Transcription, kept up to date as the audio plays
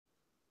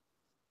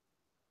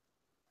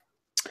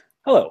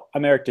Hello,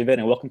 I'm Eric Devin,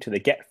 and welcome to the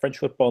Get French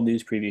Football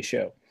News Preview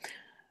Show.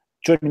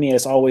 Joining me,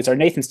 as always, are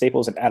Nathan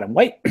Staples and Adam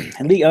White.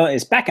 And Ligue 1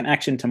 is back in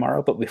action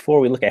tomorrow, but before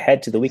we look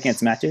ahead to the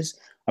weekend's matches,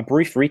 a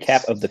brief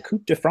recap of the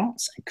Coupe de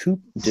France and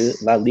Coupe de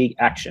la Ligue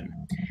action.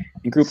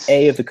 In Group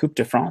A of the Coupe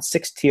de France,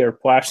 sixth-tier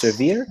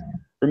Poix-Servir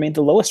remained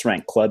the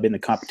lowest-ranked club in the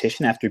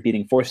competition after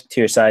beating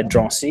fourth-tier side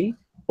Drancy,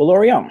 while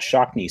Lorient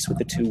shocked Nice with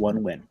a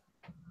 2-1 win.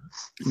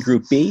 In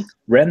Group B,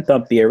 Rennes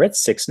thumped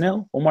Biarritz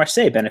 6-0, while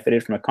Marseille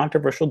benefited from a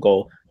controversial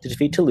goal to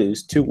defeat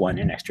Toulouse 2-1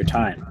 in extra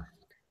time.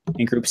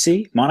 In Group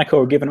C, Monaco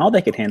were given all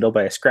they could handle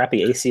by a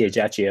scrappy AC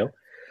Ajaccio,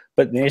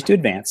 but managed to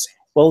advance,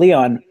 while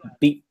Lyon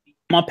beat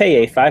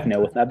Montpellier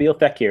 5-0 with Nabil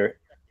Fekir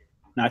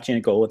notching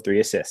a goal with 3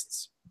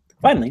 assists.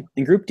 Finally,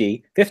 in Group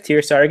D, fifth-tier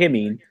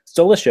Sarreguemines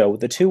stole the show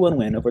with a 2-1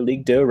 win over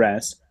Ligue 2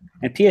 Reims,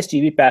 and PSG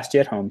beat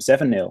Bastia at home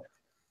 7-0,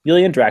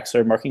 Julian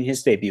Draxler marking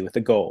his debut with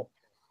a goal.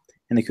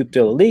 In the Coupe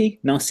de la Ligue,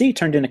 Nancy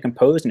turned in a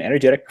composed and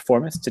energetic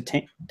performance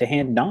to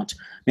hand Nantes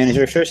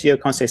manager Sergio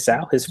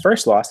Conceição his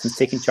first loss since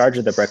taking charge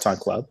of the Breton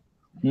club.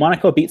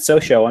 Monaco beat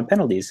Sochaux on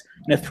penalties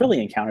in a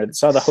thrilling encounter that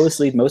saw the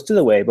hosts lead most of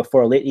the way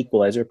before a late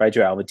equalizer by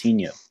Joao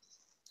Moutinho.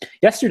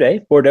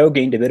 Yesterday, Bordeaux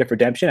gained a bit of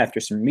redemption after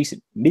some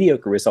recent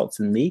mediocre results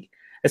in League,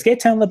 as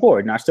Gaëtan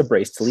Laborde notched a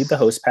brace to lead the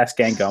hosts past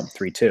Guingamp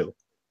 3-2.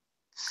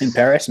 In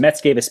Paris,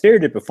 Metz gave a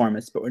spirited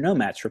performance but were no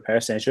match for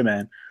Paris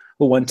Saint-Germain,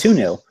 who won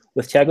 2-0,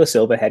 with Thiago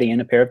Silva heading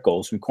in a pair of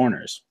goals from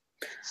corners.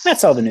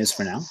 That's all the news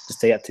for now. To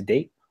stay up to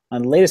date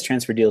on the latest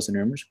transfer deals and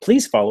rumors,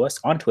 please follow us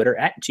on Twitter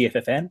at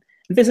GFFN and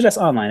visit us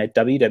online at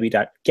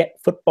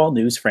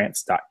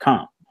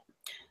www.getfootballnewsfrance.com.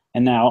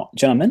 And now,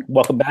 gentlemen,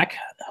 welcome back.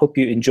 Hope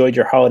you enjoyed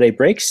your holiday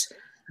breaks.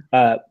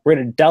 We're going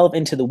to delve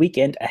into the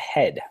weekend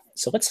ahead.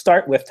 So let's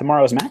start with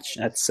tomorrow's match.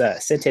 That's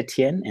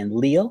Saint-Etienne and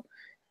Lille.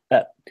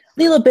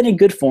 Lille have been in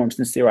good form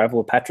since the arrival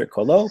of Patrick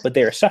Collot, but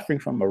they are suffering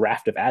from a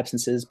raft of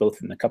absences,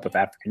 both in the Cup of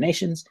African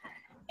Nations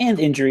and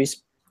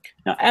injuries.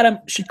 Now, Adam,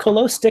 should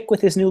Collot stick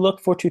with his new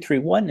look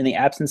 4-2-3-1 in the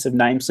absence of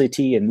Naim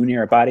Sliti and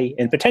Mounir Abadi,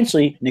 and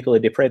potentially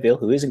Nicolas Depréville,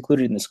 who is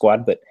included in the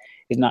squad but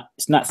is not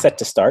set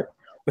to start?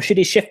 Or should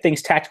he shift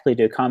things tactically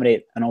to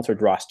accommodate an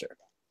altered roster?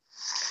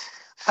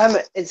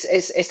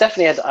 It's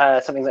definitely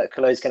something that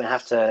Collot is going to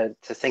have to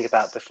think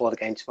about before the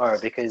game tomorrow,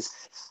 because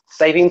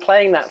they've been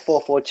playing that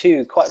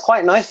 4-4-2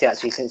 quite nicely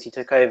actually since he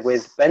took over.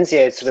 With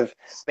Benzier had sort of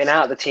been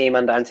out of the team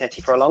under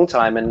Ancetti for a long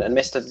time and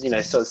missed sort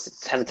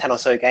of 10 or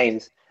so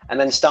games, and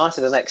then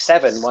started the next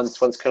 7 once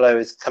Collot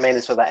has come in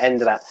and sort of that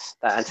end of that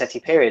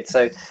Ancetti period.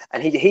 So,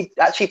 and he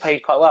actually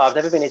played quite well. I've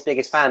never been his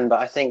biggest fan, but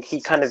I think he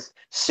kind of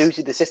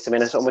suited the system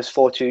in a almost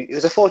 4-2. It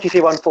was a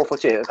 4-2-3-1,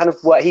 4-4-2. Kind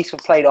of what he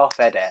sort of played off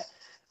Eder.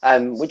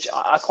 Which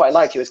I quite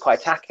liked. It was quite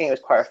attacking. It was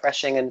quite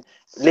refreshing, and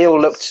Lille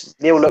looked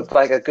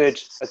like a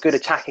good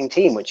attacking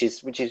team, which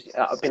is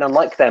been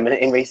unlike them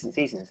in recent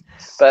seasons.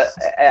 But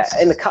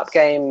in the cup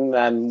game,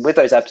 with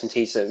those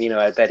absentees of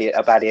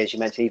Abadi, as you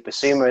mentioned, Yves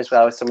Bissouma as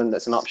well, as someone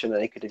that's an option that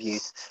they could have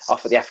used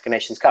off at the African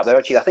Nations Cup.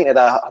 I think they're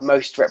the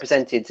most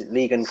represented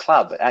league and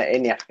club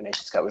in the African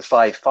Nations Cup, with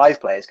five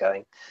players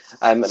going.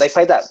 They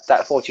played that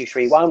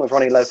 4-2-3-1 with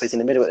Ronnie Lopez in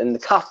the middle in the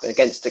cup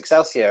against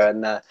Excelsior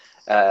and.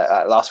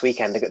 Last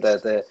weekend,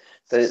 the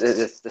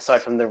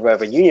side from the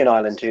Reunion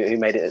Island who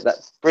made it that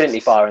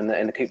brilliantly far in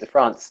the Coupe de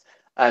France,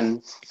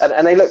 and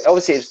they looked,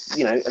 obviously it's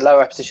a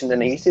lower position than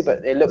they used to,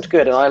 but it looked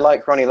good. And I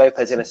like Ronnie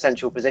Lopez in a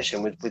central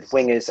position with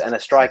wingers and a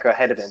striker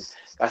ahead of him.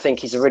 I think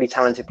he's a really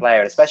talented player,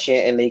 and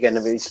especially in Ligue 1,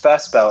 and his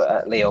first spell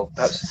at Lille,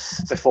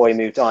 perhaps before he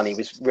moved on, he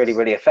was really,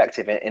 really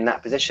effective in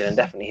that position, and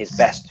definitely his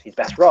best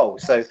role.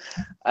 So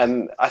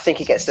I think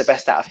he gets the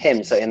best out of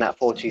him. So in that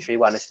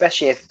 4-2-3-1,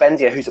 especially if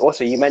Benzier, who's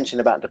also, you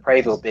mentioned about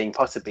Depréville being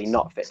possibly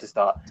not fit to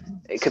start,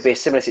 it could be a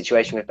similar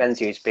situation with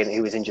Benzier,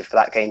 who was injured for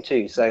that game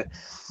too. So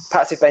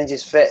perhaps if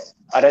Benzier's fit,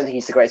 I don't think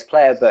he's the greatest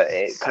player, but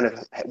it kind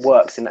of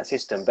works in that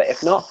system. But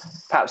if not,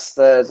 perhaps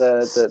the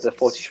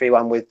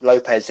 4-2-3-1 with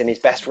Lopez in his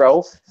best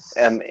role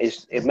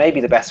it may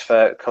be the best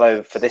for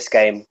Collot for this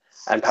game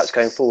and perhaps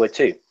going forward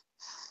too.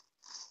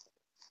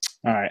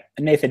 All right,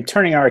 Nathan,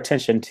 turning our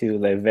attention to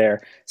Le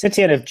Vert,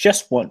 Saint-Etienne have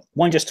just won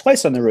just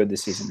twice on the road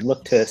this season.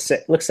 Look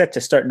set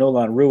to start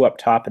Nolan Roux up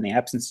top in the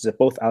absences of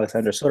both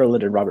Alexander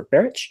Soderlund and Robert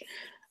Beric.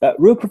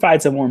 Roux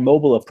provides a more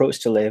mobile approach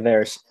to Le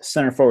Vert's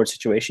center forward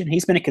situation.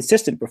 He's been a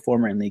consistent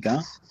performer in Ligue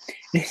 1.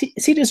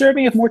 Is he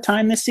deserving of more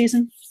time this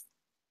season?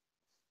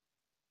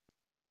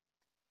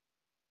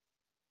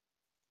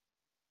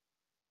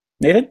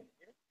 Nathan?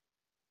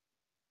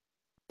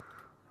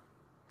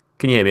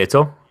 Can you hear me at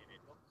all?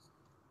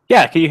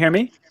 Yeah, can you hear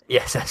me?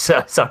 Yes,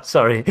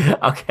 sorry.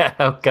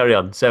 I'll carry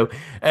on. So,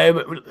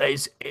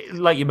 it's,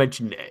 like you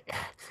mentioned,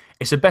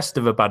 it's the best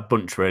of a bad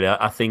bunch, really.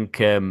 I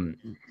think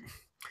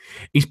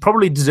he's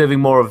probably deserving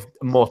more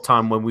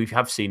time when we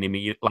have seen him.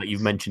 Like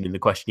you've mentioned in the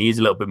question, he is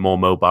a little bit more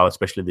mobile,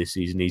 especially this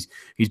season.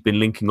 He's been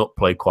linking up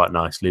play quite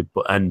nicely,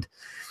 and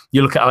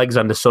you look at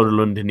Alexander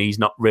Soderlund, and he's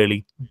not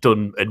really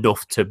done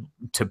enough to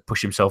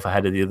push himself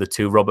ahead of the other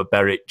two. Robert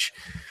Beric,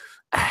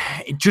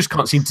 it just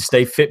can't seem to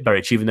stay fit,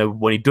 Beric, even though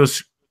when he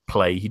does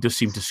play, he does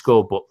seem to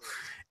score. But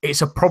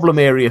it's a problem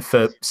area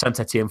for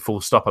Saint-Etienne,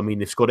 full stop. I mean,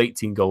 they've scored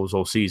 18 goals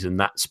all season.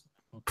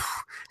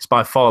 It's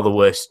by far the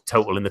worst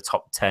total in the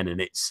top 10, and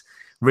it's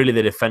really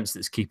the defence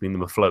that's keeping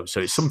them afloat.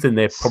 So it's something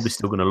they're probably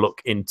still going to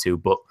look into,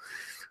 but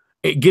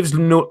it gives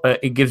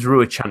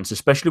Roux a chance,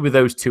 especially with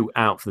those two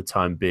out for the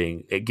time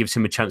being. It gives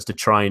him a chance to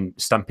try and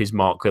stamp his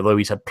mark, although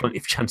he's had plenty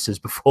of chances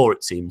before,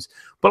 it seems.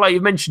 But like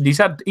you mentioned, he's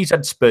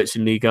had spurts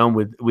in Ligue 1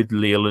 with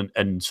Lille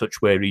and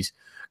such, where he's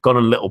gone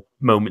on little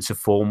moments of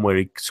form where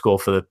he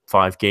scored for the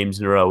 5 games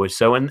in a row or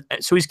so. And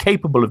so he's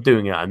capable of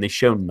doing it, and they've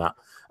shown that.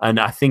 And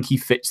I think he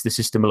fits the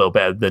system a little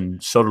better than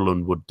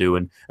Soderlund would do.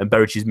 And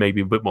Berich is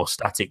maybe a bit more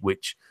static,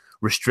 which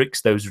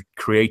restricts those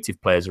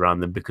creative players around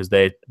them because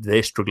they're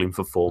struggling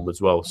for form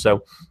as well.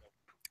 So,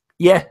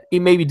 yeah, he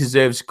maybe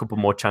deserves a couple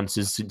more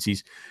chances since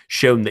he's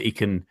shown that he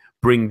can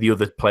bring the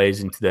other players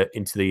into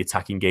the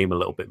attacking game a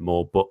little bit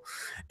more. But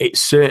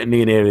it's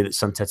certainly an area that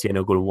Saint-Etienne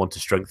are going to want to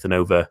strengthen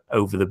over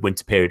the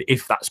winter period,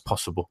 if that's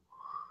possible.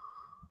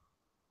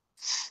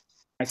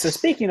 Right, so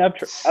speaking of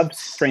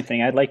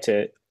strengthening, I'd like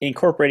to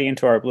incorporate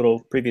into our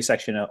little preview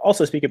section,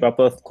 also speak about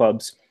both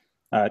clubs'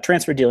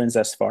 transfer dealings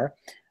thus far.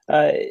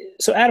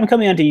 So Adam,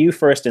 coming on to you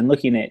first and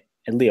looking at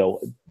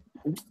Lille,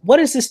 what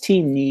does this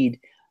team need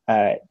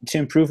to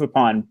improve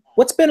upon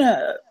what's been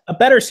a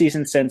better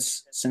season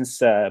since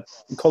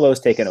Colo's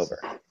taken over?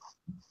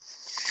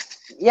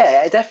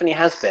 Yeah, it definitely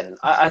has been.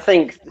 I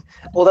think,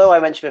 although I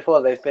mentioned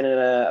before they've been in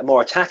a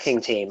more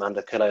attacking team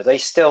under Colo, they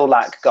still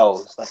lack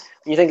goals. Like,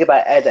 when you think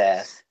about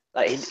Eder,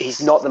 like,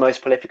 he's not the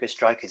most prolific of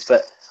strikers,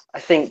 but I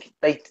think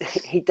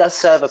he does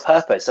serve a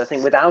purpose. I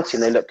think without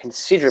him, they look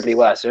considerably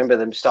worse. I remember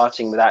them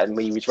starting without him.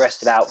 He was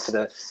rested out for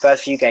the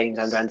first few games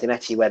under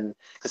Antonetti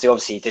because he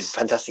obviously did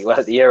fantastic well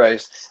at the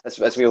Euros,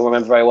 as we all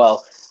remember very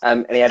well.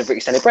 And he had a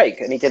extended break,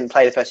 and he didn't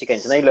play the first few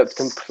games, and they looked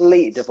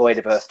completely devoid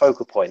of a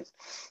focal point.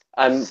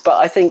 But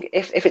I think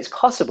if it's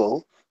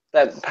possible,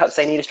 that perhaps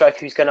they need a striker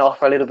who's going to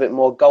offer a little bit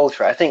more goal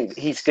threat. I think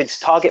he's a good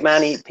target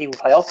man. People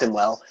play off him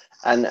well.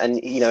 And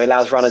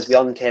allows runners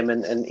beyond him,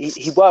 and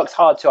he works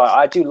hard too.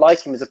 I do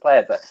like him as a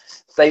player, but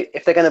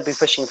if they're going to be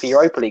pushing for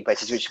Europa League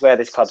places, which is where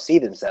this club see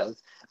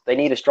themselves, they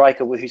need a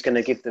striker who's going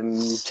to give them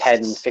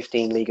 10,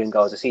 15 league and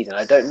goals a season.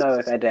 I don't know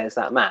if Eder is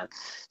that man.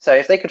 So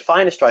if they could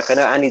find a striker, I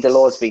know Andy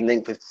Delors being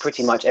linked with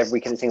pretty much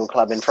every single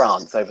club in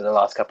France over the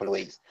last couple of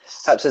weeks.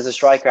 Perhaps there's a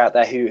striker out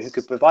there who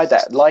could provide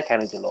that, like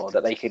Andy Delors,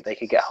 that they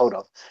could get hold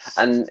of.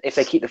 And if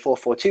they keep the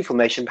 4-4-2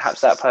 formation, perhaps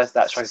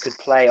that striker could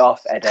play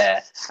off Eder,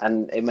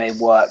 and it may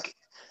work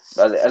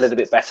a little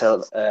bit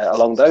better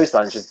along those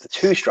lines with the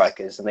two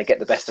strikers, and they get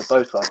the best of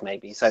both worlds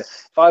maybe. So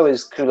if I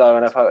was Culo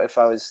and if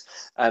I was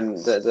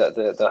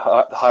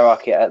the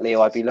hierarchy at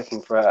Lille, I'd be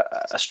looking for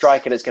a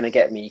striker that's going to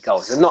get me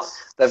goals.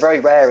 They're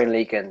very rare in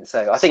Ligue 1.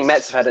 So I think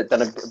Metz have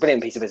done a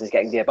brilliant piece of business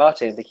getting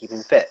Diabate and to keep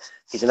him fit.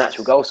 He's a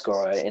natural goal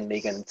scorer in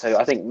Ligue 1. So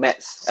I think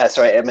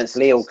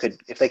Lille could,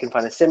 if they can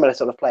find a similar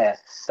sort of player,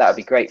 that would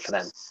be great for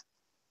them.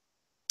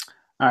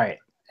 All right.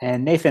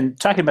 And Nathan,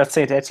 talking about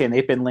Saint-Etienne,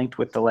 they've been linked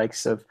with the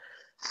likes of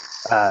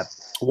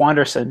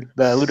Wanderson,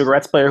 the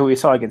Ludogorets player who we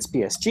saw against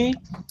PSG,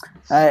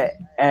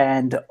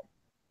 and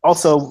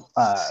also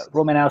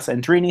Romanos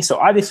Andrini. So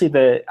obviously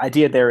the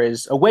idea there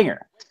is a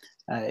winger.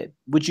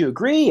 Would you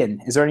agree?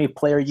 And is there any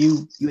player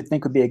you would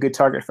think would be a good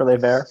target for Les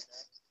Verts?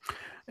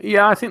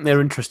 Yeah, I think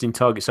they're interesting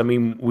targets. I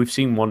mean, we've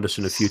seen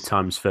Wanderson a few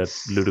times for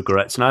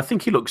Ludogorets, and I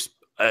think he looks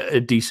a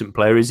decent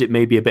player. Is it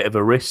maybe a bit of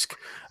a risk?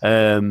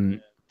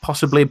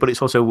 Possibly, but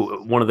it's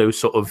also one of those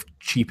sort of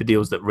cheaper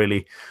deals that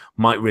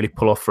might really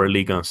pull off for a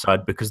Ligue 1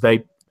 side, because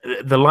the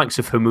likes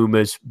of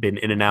Hamouma's been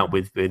in and out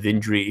with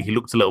injury. He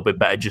looked a little bit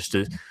better just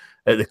at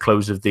the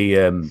close of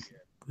the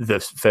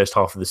first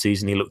half of the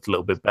season. He looked a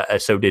little bit better.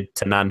 So did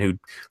Tanan, who'd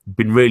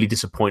been really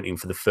disappointing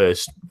for the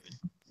first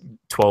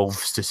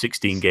 12 to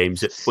 16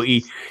 games. But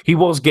he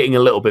was getting a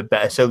little bit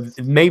better. So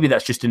maybe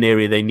that's just an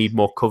area they need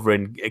more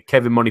covering.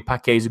 Kevin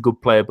Monipaquet is a good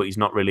player, but he's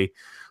not really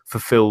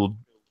fulfilled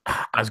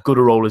as good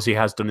a role as he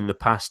has done in the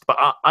past. But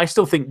I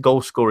still think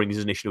goal scoring is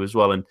an issue as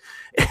well. And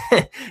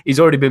he's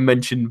already been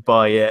mentioned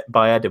by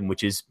Adam,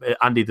 which is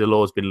Andy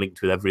Delors has been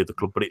linked with every other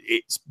club, but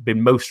it's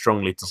been most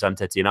strongly to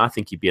Saint-Etienne. I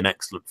think he'd be an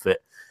excellent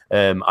fit.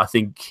 I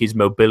think his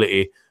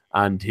mobility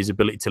and his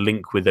ability to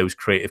link with those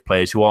creative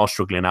players who are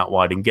struggling out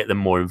wide and get them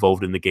more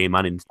involved in the game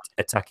and in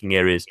attacking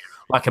areas,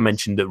 like I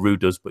mentioned that Roux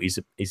does, but he's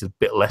a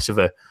bit less of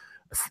a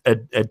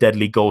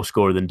deadly goal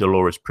scorer than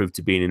Delors proved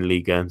to be in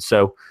Ligue 1.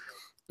 So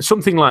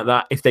something like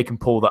that, if they can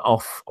pull that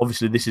off.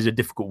 Obviously, this is a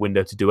difficult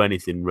window to do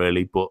anything,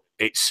 really, but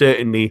it's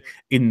certainly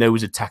in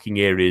those attacking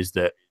areas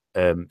that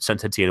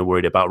Saint-Etienne are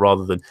worried about,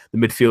 rather than the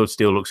midfield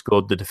still looks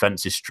good, the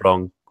defence is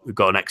strong, we've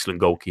got an excellent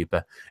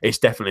goalkeeper. It's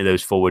definitely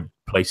those forward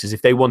places.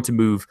 If they want to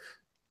move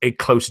it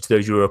closer to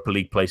those Europa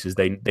League places,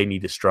 they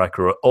need a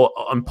striker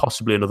and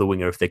possibly another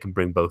winger if they can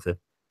bring both in.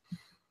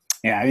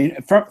 Yeah, I mean,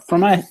 for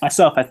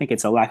myself, I think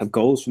it's a lack of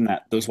goals from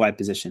those wide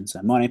positions.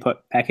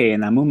 Monipaquet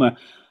and Hamouma,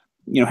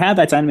 have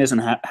that dynamism,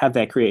 have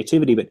that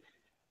creativity, but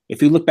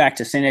if you look back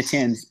to Saint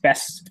Etienne's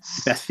best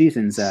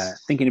seasons,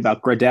 thinking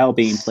about Gradel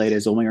being played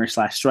as a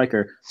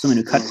winger/striker, someone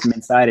who cut from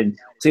inside and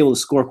was able to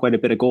score quite a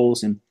bit of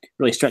goals and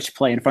really stretch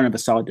play in front of a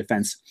solid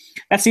defense.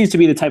 That seems to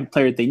be the type of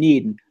player that they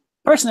need. And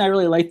personally, I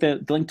really like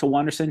the link to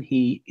Wanderson.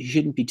 He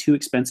shouldn't be too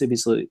expensive.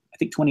 He's, I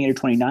think, 28 or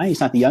 29. He's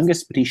not the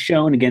youngest, but he's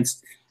shown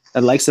against the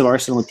likes of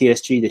Arsenal and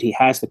PSG that he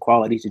has the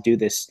quality to do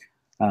this,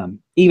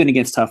 even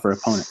against tougher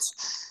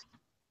opponents.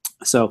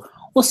 So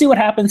we'll see what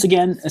happens.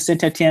 Again,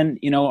 Saint Etienne,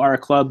 are a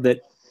club that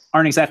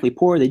aren't exactly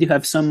poor. They do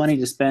have some money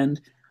to spend.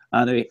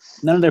 None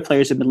of their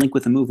players have been linked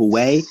with a move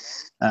away.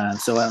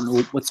 So I don't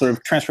know what sort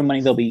of transfer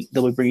money they'll be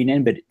bringing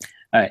in, but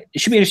it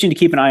should be interesting to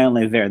keep an eye on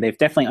there. They've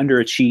definitely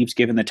underachieved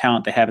given the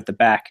talent they have at the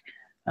back,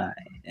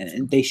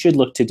 and they should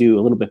look to do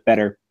a little bit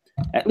better,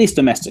 at least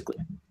domestically.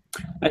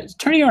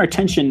 Turning our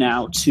attention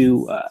now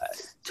to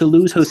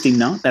Toulouse hosting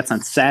Nantes. That's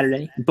on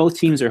Saturday. Both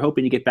teams are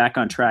hoping to get back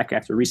on track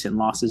after recent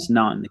losses,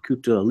 Nantes in the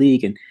Coupe de la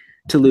Ligue and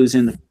Toulouse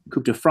in the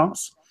Coupe de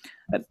France.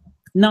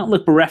 Nantes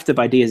look bereft of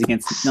ideas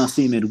against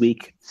Nancy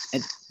midweek.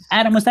 And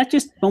Adam, was that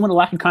just a moment of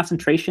lack of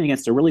concentration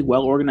against a really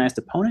well-organized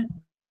opponent?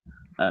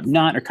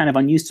 Nantes are kind of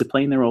unused to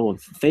playing the role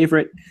of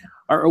favorite.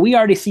 Are we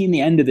already seeing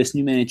the end of this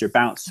new manager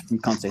bounce from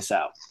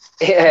Conceição?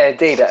 Yeah,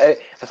 indeed. A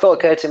thought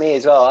occurred to me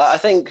as well. I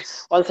think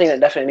one thing that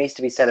definitely needs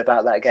to be said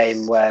about that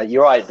game, where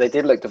you're right, they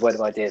did look devoid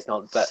of ideas,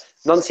 but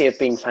Nancy have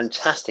been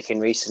fantastic in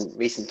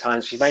recent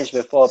times. We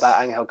mentioned before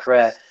about Angel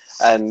Correa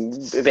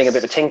being a bit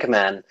of a tinker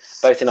man,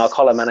 both in our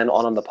column and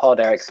on the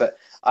pod, Eric. But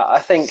I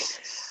think,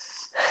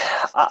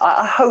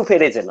 I hope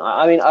it isn't.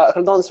 I mean,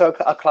 Nantes are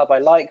a club I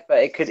like, but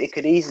it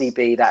could easily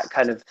be that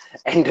kind of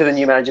end of the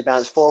new manager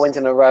bounce. 4 wins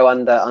in a row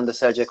under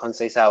Sergio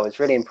Conceição. It's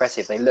really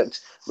impressive. They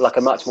looked like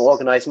a much more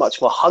organised,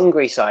 much more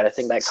hungry side. I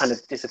think that kind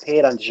of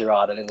disappeared under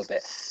Gerrard a little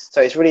bit. So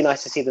it's really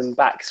nice to see them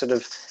back sort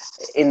of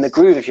in the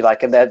groove, if you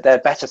like, and they're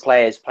better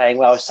players playing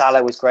well.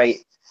 Salah was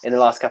great in the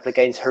last couple of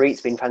games.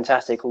 Harit's been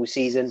fantastic all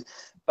season.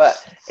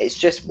 But it's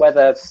just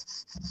whether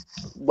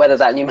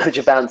that new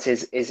manager bounce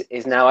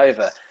is now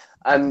over.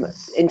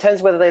 In terms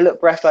of whether they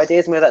look bereft of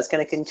ideas and whether that's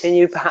going to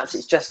continue, perhaps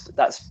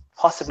that's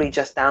possibly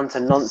just down to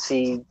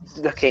Nancy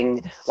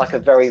looking like a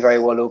very, very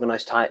well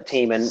organised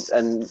team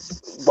and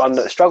one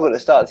that struggled at the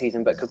start of the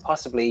season but could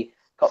possibly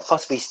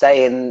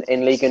stay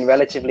in Ligue 1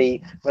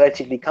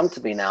 relatively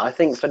comfortably now. I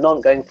think for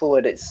Nantes going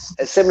forward, it's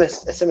a similar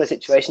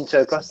situation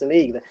to across the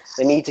league.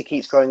 They need to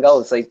keep scoring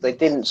goals. They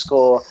didn't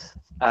score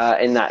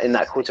in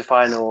that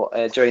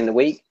quarterfinal during the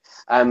week.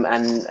 And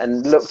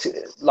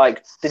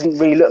didn't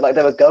really look like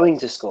they were going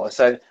to score.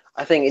 So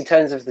I think in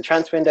terms of the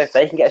transfer window, if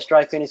they can get a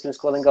striker in who's going to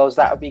score them goals,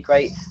 that would be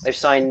great. They've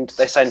signed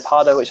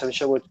Pardo, which I'm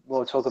sure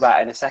we'll talk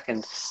about in a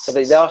second. So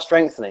they are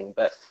strengthening,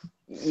 but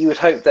you would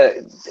hope that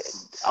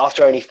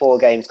after only 4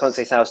 games,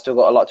 Conceição still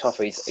got a lot to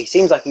offer. He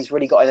seems like he's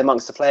really got in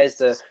amongst the players.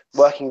 They're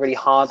working really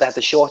hard. They have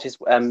the shortest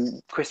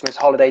Christmas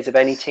holidays of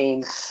any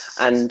team,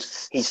 and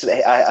he's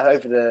until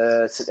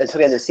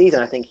the end of the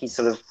season, I think he's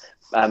sort of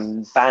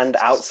banned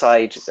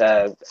outside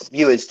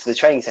viewers to the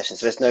training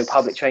sessions. So there's no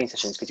public training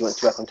sessions because he wants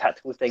to work on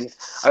tactical things.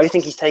 I only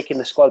think he's taken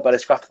the squad by the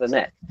scruff of the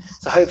neck.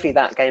 So hopefully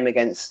that game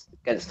against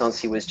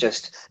Nancy was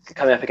just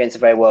coming up against a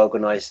very well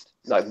organised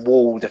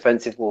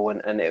defensive wall,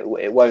 and it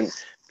won't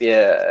be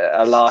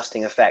a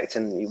lasting effect,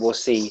 and we'll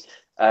see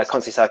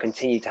Conceição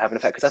continue to have an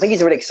effect, because I think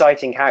he's a really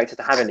exciting character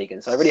to have in Ligue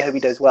 1, so I really hope he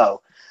does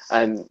well.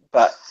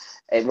 But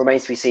it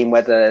remains to be seen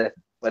whether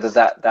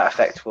that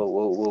effect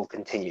will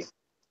continue.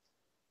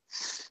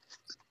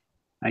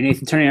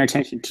 Nathan, turning our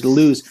attention to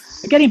Toulouse,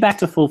 they're getting back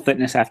to full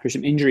fitness after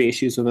some injury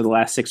issues over the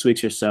last 6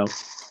 weeks or so.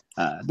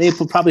 They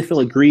will probably feel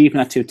aggrieved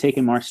not to have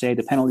taken Marseille,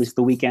 the penalties of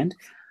the weekend.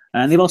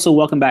 And they've also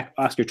welcomed back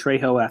Oscar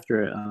Trejo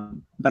after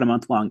about a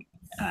month-long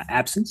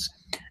absence.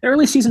 Their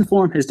early season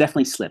form has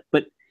definitely slipped,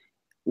 but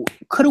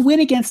could a win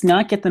against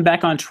Nantes get them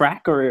back on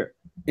track, or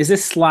is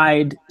this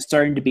slide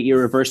starting to be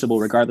irreversible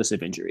regardless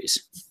of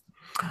injuries?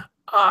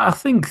 I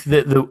think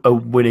that a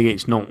win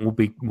against Nantes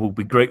will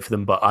be great for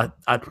them, but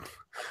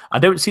I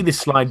don't see this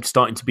slide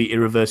starting to be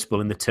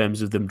irreversible in the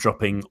terms of them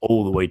dropping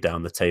all the way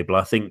down the table.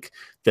 I think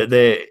that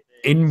they're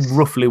in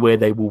roughly where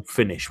they will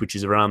finish, which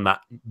is around that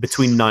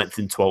between 9th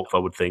and 12th, I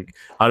would think.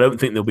 I don't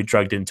think they'll be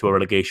dragged into a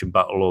relegation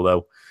battle,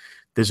 although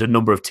there's a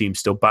number of teams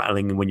still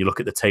battling, and when you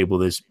look at the table,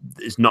 there's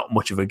not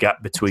much of a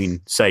gap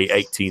between, say,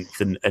 18th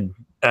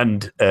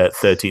and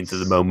 13th at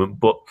the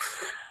moment. But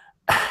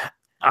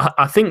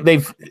I think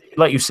they've,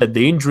 like you said,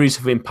 the injuries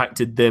have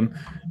impacted them.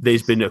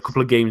 There's been a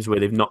couple of games where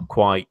they've not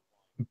quite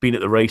been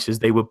at the races.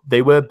 They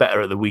were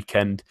better at the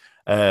weekend.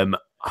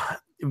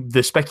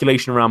 The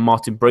speculation around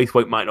Martin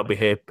Braithwaite might not be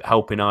here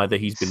helping either.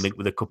 He's been linked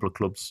with a couple of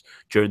clubs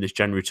during this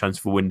January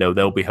transfer window.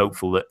 They'll be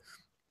hopeful that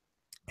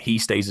he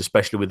stays,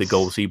 especially with the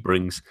goals he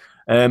brings.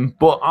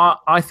 But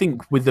I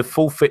think with the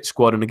full fit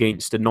squad and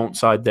against a Nantes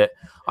side that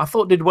I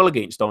thought did well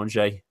against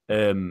Angers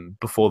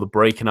before the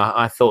break, and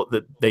I thought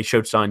that they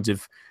showed signs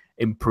of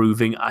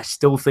improving. I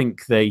still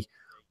think they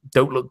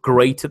don't look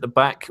great at the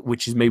back,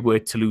 which is maybe where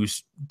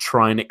Toulouse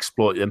try and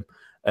exploit them.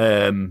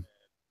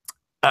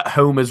 at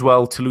home as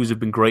well. Toulouse have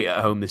been great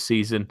at home this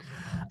season.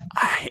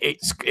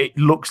 It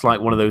looks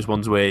like one of those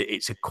ones where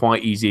it's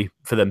quite easy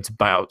for them to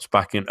bounce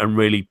back and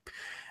really,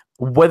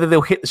 whether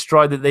they'll hit the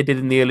stride that they did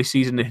in the early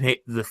season and hit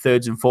the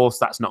thirds and fourths,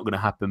 that's not going to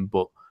happen.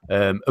 But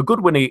a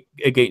good win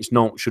against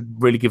Nantes should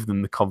really give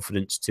them the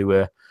confidence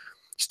to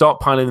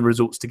start piling the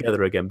results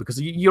together again, because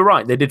you're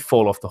right, they did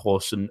fall off the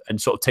horse and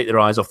sort of take their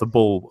eyes off the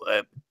ball.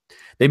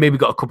 They maybe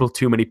got a couple of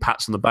too many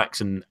pats on the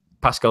backs, and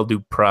Pascal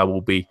Duprat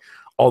will be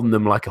on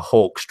them like a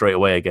hawk straight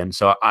away again.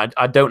 So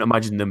I don't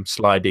imagine them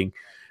sliding.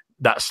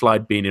 That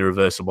slide being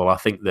irreversible. I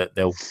think that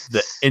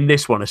in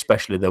this one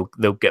especially,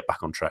 they'll get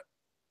back on track.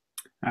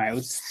 All right,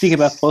 let's speak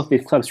about both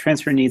these clubs'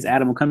 transfer needs.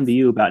 Adam, we'll come to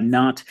you about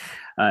Nantes.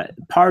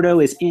 Pardo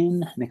is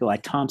in, Nikolai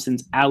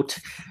Thompson's out,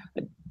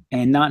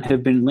 and Nantes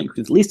have been linked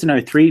with at least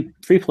another three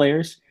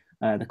players.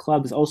 The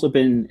club has also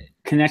been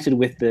connected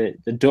with the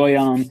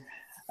Doyon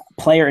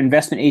Player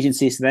Investment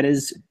Agency, so that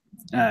is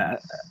a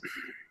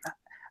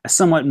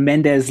somewhat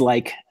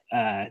Mendes-like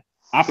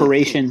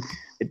operation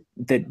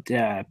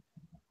that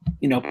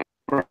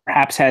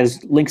perhaps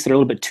has links that are a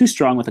little bit too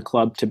strong with the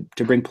club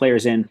to bring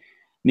players in,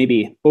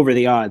 maybe over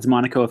the odds.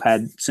 Monaco have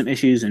had some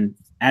issues, and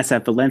as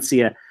have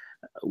Valencia,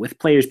 with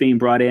players being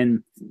brought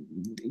in.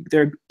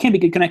 There can be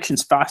good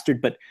connections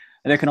fostered, but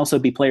there can also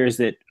be players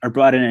that are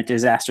brought in at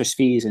disastrous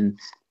fees and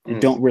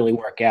don't really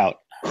work out.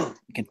 You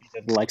can think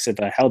of the likes of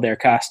Helder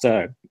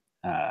Costa,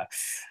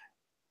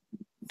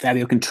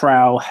 Fabio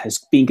Contrao as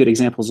being good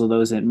examples of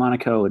those at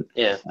Monaco.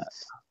 Yeah.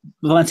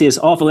 Valencia's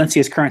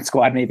current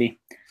squad, maybe.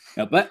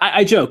 No, but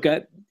I joke.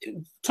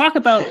 Talk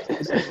about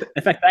the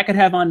effect that could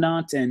have on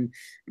Nantes and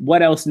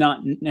what else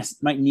Nantes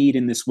might need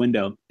in this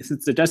window,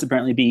 since there does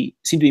apparently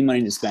seem to be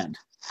money to spend.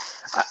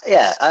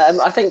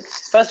 I think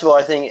first of all,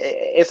 I think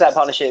if that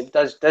partnership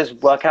does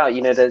work out,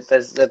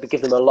 they'll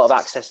give them a lot of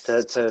access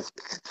to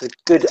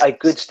a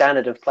good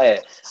standard of player.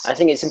 I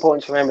think it's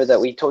important to remember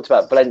that we talked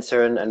about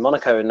Valencia and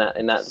Monaco in that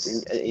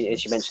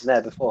as you mentioned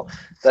there before,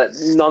 that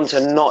Nantes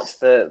are not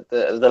the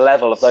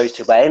level of those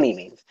two by any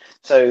means.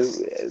 So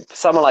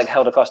someone like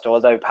Helder Costa,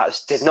 although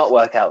perhaps did not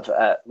work out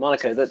at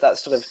Monaco, that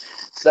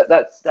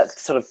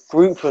sort of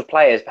group of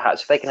players,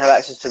 perhaps if they can have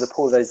access to the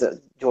pool of those that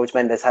George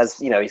Mendes has,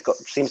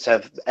 seems to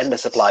have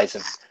endless supplies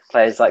of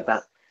players like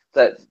that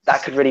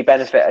could really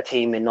benefit a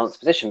team in Nantes'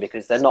 position,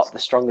 because they're not the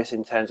strongest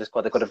in terms of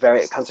squad. They've got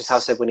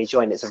Conceição said when he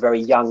joined, it's a very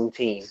young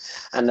team,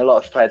 and a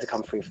lot of players have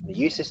come through from the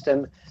youth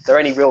system. Their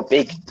only real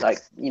big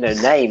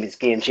name is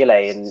Guillaume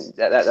Gillet, and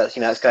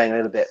that's going a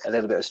little bit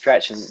of a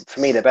stretch. And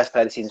for me, the best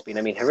player of the season has been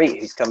Amin Harit,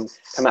 who's come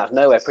out of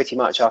nowhere pretty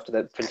much after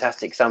the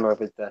fantastic summer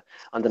with the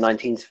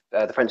under-19s,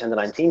 the French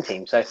under-19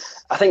 team. So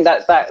I think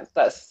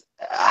that's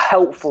a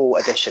helpful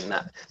addition,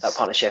 that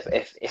partnership,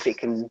 if it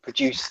can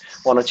produce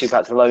one or two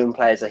perhaps lone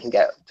players they can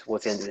get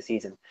towards the end of the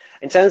season.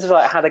 In terms of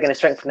how they're going to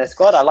strengthen their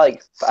squad, I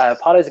like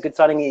Pardo's a good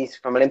signing. He's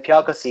from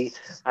Olympiacos. He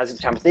has a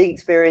Champions League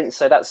experience,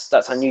 so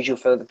that's unusual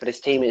for this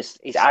team.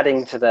 He's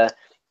adding to the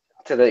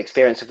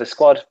experience of the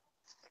squad.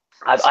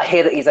 I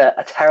hear that he's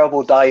a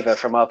terrible diver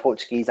from our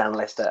Portuguese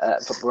analyst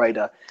at Football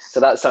Radar, so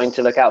that's something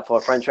to look out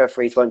for. French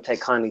referees won't take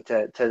kindly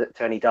to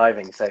any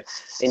diving, so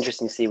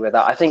interesting to see where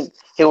that. I think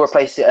he'll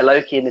replace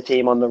Aloki in the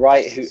team on the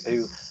right,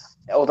 who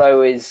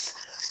although is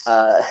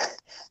a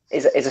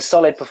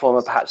solid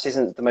performer, perhaps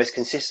isn't the most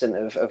consistent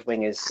of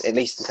wingers, at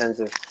least in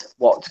terms of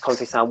what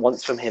Conceição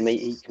wants from him.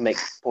 He can make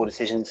poor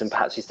decisions, and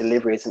perhaps his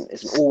delivery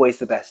isn't always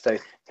the best, so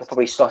he'll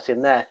probably slot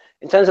in there.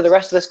 In terms of the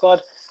rest of the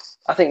squad,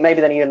 I think maybe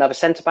they need another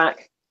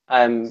centre-back.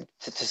 To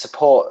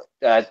support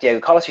Diego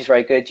Carlos, who's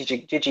very good.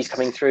 Gigi's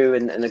coming through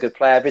and a good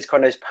player.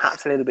 Vizcarro's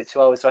perhaps a little bit too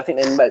old, so I think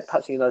they might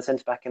perhaps need another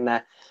centre-back in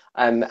there.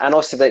 And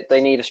also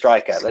they need a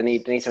striker. They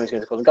need someone who's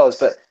going to score some goals,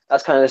 but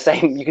that's kind of the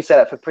same. You could say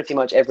that for pretty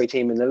much every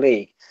team in the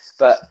league.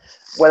 But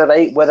whether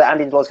Andy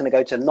Delors going to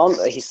go to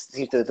Nantes, he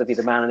seems to be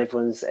the man on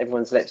everyone's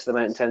lips at the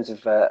moment in terms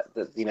of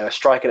a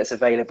striker that's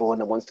available and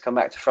that wants to come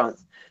back to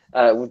France.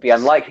 Would be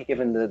unlikely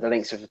given the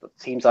links of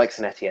teams like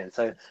Saint Etienne.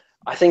 So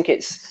I think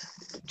it's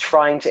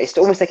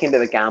almost taking a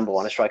bit of a gamble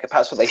on a striker.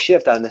 Perhaps what they should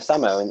have done in the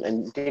summer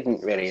and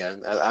didn't really.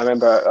 I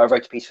remember I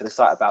wrote a piece for the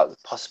site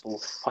about possible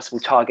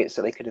targets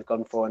that they could have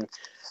gone for, and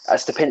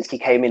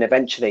Stupinski came in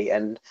eventually,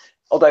 and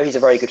although he's a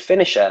very good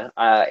finisher,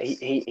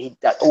 he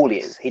that's all he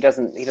is. He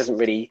doesn't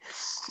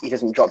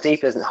drop deep,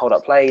 he doesn't hold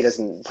up play, he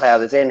doesn't play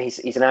others in.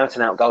 He's an out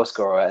and out goal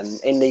scorer, and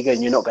in Liga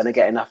you're not going to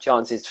get enough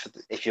chances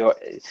if you're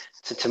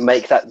to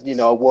make that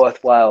a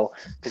worthwhile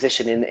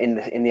position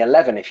in the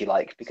 11, if you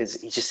like,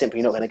 because he's just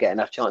simply not going to get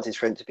enough chances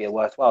for him to be a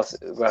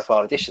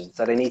worthwhile addition.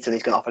 So they need someone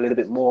who's going to offer a little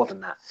bit more than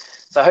that.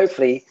 So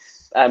hopefully.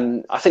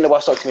 I think the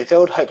West Ox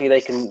midfield. Hopefully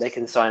they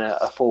can sign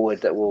a forward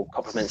that will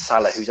complement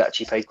Salah, who's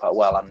actually played quite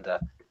well under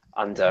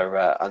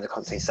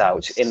Conceição,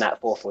 which in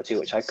that 4-4-2,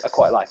 which I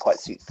quite like,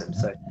 quite suits them.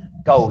 So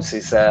goals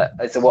is a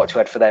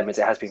watchword for them, as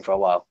it has been for a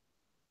while.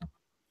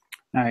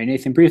 All right,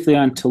 Nathan, briefly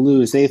on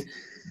Toulouse. They've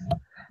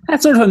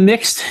had sort of a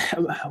mixed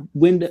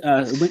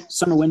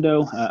summer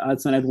window.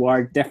 Odson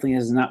Edouard definitely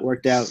has not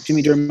worked out.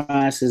 Jimmy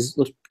Durmaz has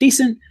looked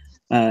decent.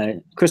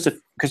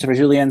 Christopher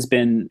Julien's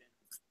been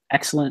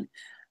excellent.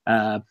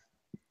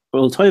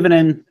 Well,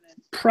 Toivonen,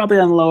 probably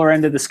on the lower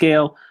end of the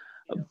scale.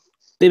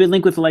 They've been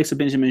linked with the likes of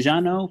Benjamin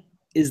Jano.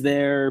 Is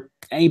there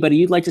anybody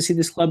you'd like to see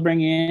this club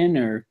bring in,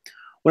 or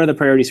what are the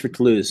priorities for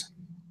Toulouse?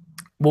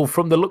 Well,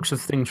 from the looks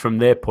of things, from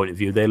their point of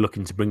view, they're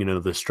looking to bring in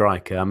another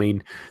striker. I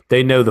mean,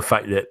 they know the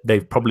fact that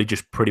they've probably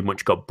just pretty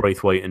much got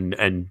Braithwaite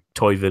and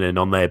Toivonen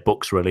on their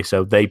books, really.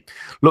 So they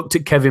looked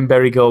at Kevin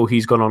Berrigo.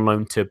 He's gone on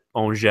loan to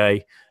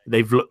Angers.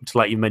 They've looked,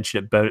 like you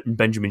mentioned, at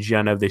Benjamin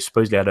Jano. They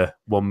supposedly had a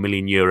 €1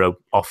 million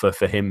offer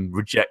for him,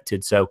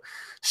 rejected. So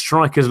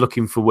strikers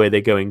looking for where they're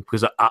going,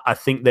 because I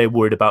think they're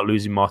worried about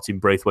losing Martin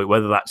Braithwaite,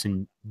 whether that's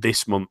in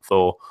this month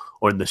or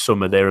in the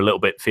summer. They're a little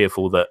bit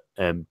fearful that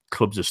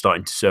clubs are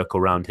starting to circle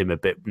around him a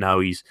bit. Now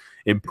he's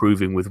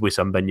improving with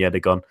Wissam Ben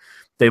Yedder gone.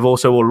 They've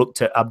also all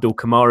looked at Abdul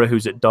Kamara,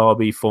 who's at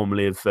Derby,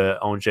 formerly of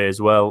Angers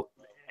as well.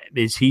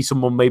 Is he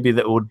someone maybe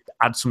that would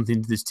add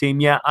something to this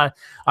team? Yeah,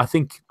 I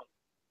think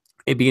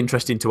it'd be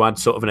interesting to add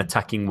sort of an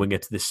attacking winger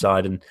to this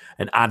side and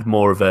add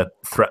more of a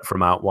threat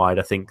from out wide.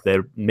 I think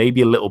they're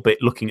maybe a little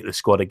bit, looking at the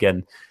squad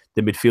again,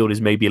 the midfield is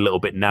maybe a little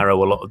bit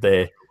narrow. A lot of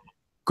their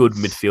good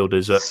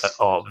midfielders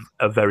are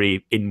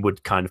very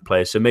inward kind of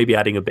players. So maybe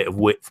adding a bit of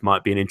width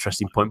might be an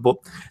interesting point. But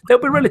they'll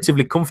be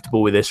relatively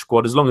comfortable with their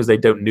squad as long as they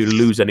don't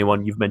lose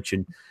anyone. You've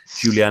mentioned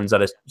Julian's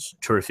had a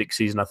terrific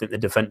season. I think the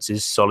defence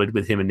is solid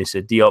with him and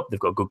Issa Diop. They've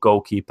got a good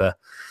goalkeeper.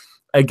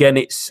 Again,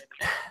 it's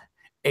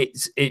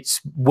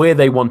where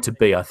they want to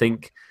be. I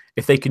think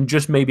if they can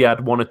just maybe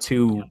add one or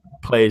two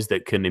players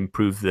that can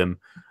improve them,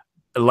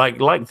 like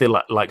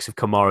the likes of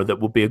Kamara,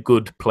 that will be a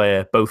good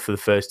player both for the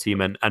first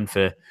team and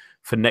for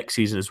next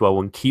season as well,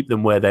 and keep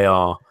them where they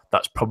are,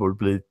 that's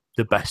probably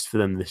the best for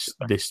them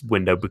this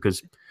window,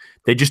 because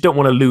they just don't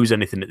want to lose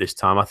anything at this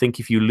time. I think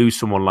if you lose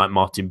someone like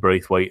Martin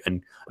Braithwaite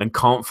and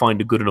can't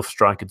find a good enough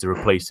striker to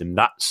replace him,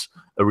 that's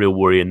a real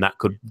worry, and that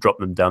could drop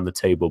them down the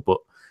table. But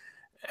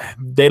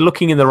they're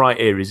looking in the right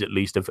areas, at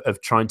least,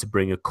 of trying to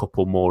bring a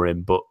couple more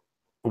in. But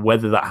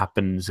whether that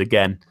happens,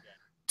 again,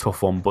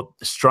 tough one. But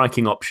the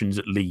striking options,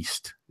 at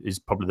least, is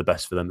probably the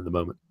best for them at the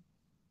moment.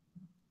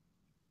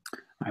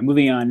 All right,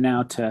 moving on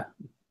now to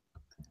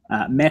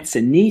Metz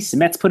and Nice.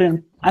 Metz put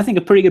in, I think,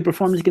 a pretty good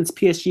performance against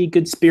PSG.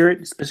 Good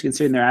spirit, especially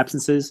considering their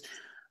absences.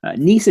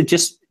 Nice have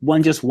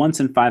won once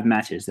in 5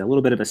 matches. A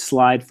little bit of a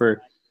slide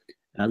for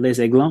Les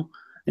Aiglons.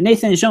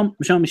 Nathan,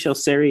 Jean-Michel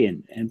Seri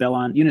and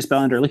Younes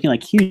Belhanda are looking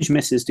like huge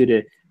misses due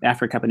to the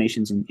Africa Cup of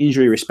Nations and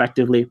injury,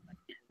 respectively.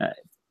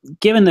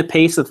 Given the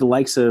pace of the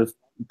likes of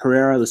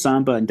Pereira,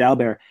 Lusamba, and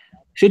Dalbert,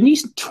 should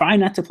Nice try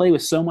not to play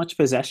with so much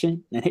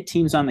possession and hit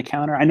teams on the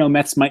counter? I know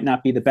Metz might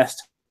not be the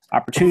best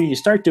opportunity to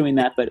start doing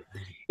that, but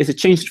is it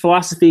changed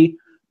philosophy,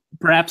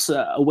 perhaps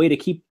a way to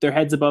keep their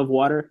heads above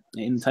water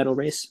in the title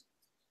race?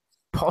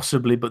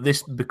 Possibly, but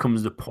this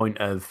becomes the point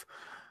of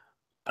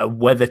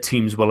whether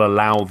teams will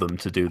allow them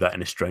to do that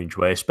in a strange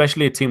way,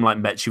 especially a team like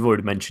Metz. You've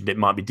already mentioned it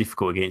might be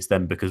difficult against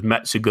them because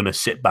Metz are going to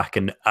sit back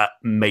and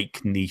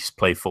make Nice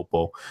play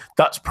football.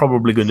 That's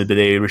probably going to be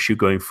their issue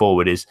going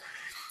forward, is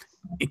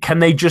can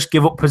they just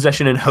give up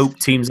possession and hope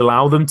teams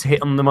allow them to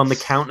hit on them on the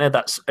counter?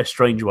 That's a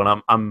strange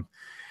one. I'm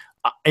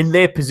in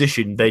their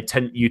position,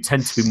 you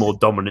tend to be more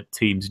dominant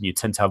teams and you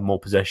tend to have more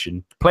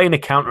possession. Playing a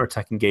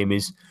counter-attacking game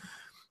is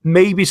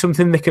maybe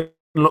something they can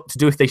look to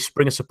do if they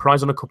spring a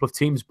surprise on a couple of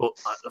teams, but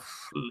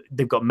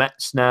they've got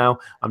Metz now.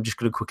 I'm just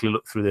going to quickly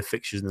look through their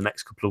fixtures in the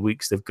next couple of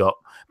weeks. They've got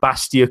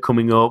Bastia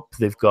coming up.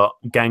 They've got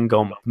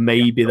Guingamp.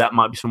 Maybe that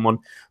might be someone.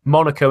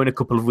 Monaco in a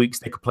couple of weeks.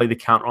 They could play the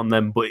counter on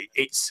them, but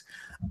it's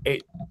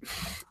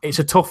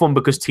a tough one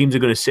because teams are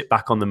going to sit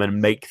back on them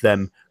and make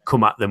them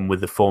come at them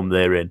with the form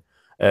they're in.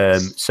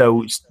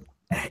 So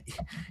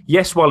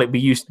yes, while it be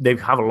used, they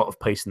have a lot of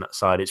pace in that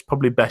side. It's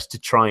probably best to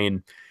try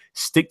and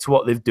stick to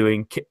what they're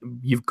doing.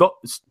 You've got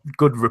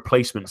good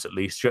replacements at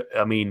least.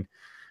 I mean,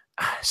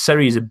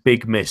 Seri is a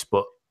big miss,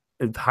 but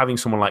having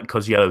someone like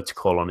Cosiello to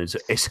call on is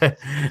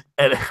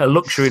a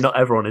luxury not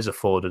everyone is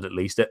afforded, at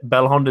least.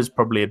 Belhanda is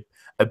probably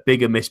a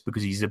bigger miss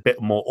because he's a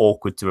bit more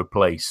awkward to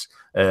replace.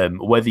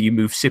 Whether you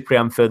move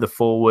Cyprian further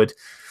forward,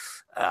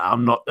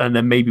 I'm not, and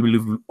then maybe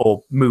move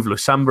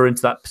Lusamba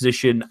into that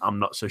position. I'm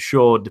not so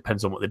sure.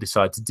 Depends on what they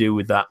decide to do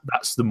with that.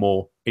 That's the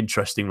more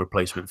interesting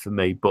replacement for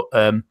me. But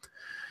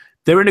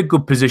they're in a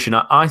good position.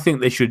 I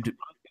think they should.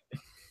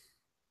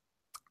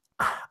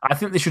 I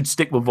think they should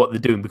stick with what they're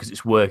doing because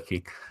it's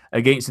working.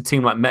 Against a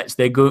team like Metz,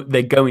 they're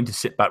going to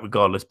sit back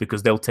regardless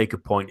because they'll take a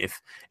point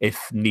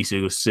if Nice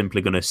are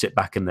simply going to sit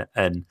back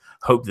and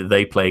hope that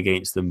they play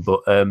against them.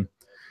 But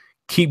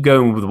keep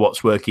going with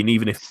what's working,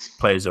 even if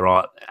players are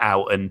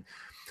out. And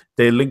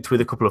they're linked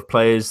with a couple of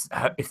players.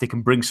 If they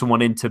can bring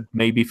someone in to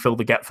maybe fill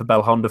the gap for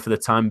Belhanda for the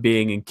time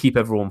being and keep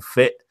everyone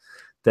fit,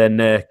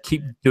 then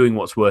keep doing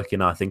what's working,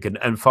 I think.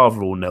 And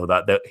Favre will know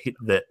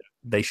that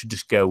they should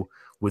just go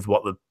with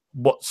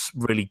what's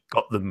really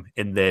got them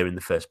in there in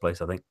the first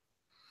place, I think.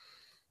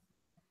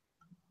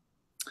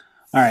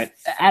 All right.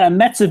 Adam,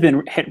 Metz have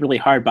been hit really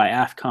hard by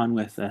AFCON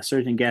with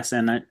Sergin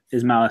Guessin,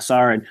 Ismail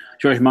Assar, and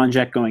Georges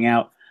Monjek going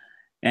out.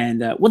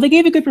 And, they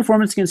gave a good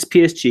performance against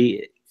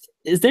PSG.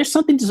 is there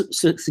something to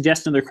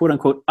suggest another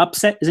quote-unquote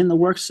upset is in the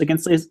works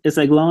against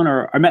Aiglon,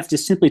 or are Mets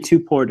just simply too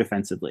poor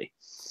defensively?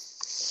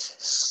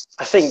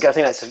 I think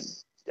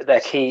that's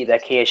their key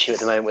issue at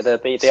the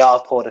moment. They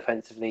are poor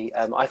defensively.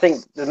 I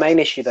think the main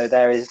issue though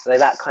there is they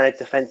lack kind of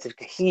defensive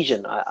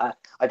cohesion. I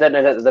don't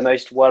know that they're the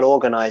most well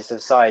organised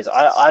of sides.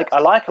 I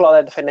like a lot of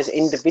their defenders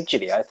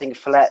individually. I think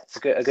Follett's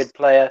a good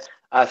player.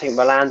 I think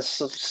Milan's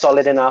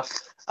solid enough.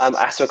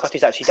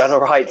 Asuakoti's actually done all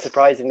right,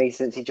 surprisingly,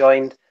 since he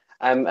joined.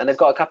 And they've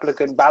got a couple of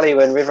good value,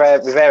 and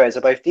Rivera's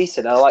are both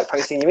decent. And I like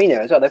Pagasinorino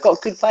as well. They've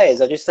got good players.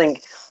 I just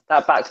think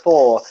that back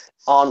four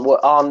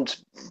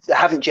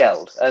haven't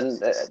gelled.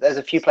 And there's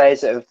a few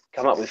players that have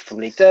come up with from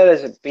League Two.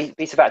 There's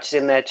Bisavac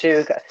in there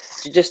too.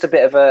 Just a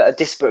bit of a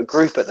disparate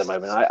group at the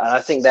moment.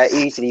 I think they're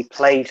easily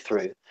played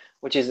through,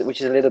 which is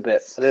a little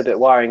bit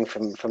worrying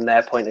from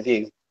their point of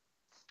view.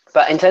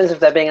 But in terms of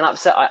there being an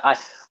upset,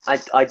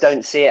 I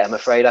don't see it. I'm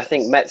afraid. I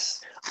think Mets.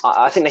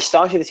 I think they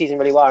started the season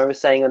really well. I was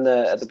saying at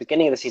the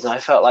beginning of the season, I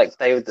felt like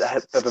they were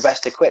the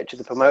best equipped to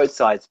the promoted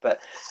sides.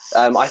 But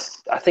I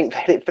think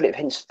Philip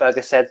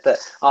Hinchberger said that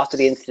after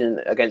the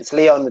incident against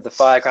Leon with the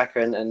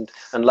firecracker and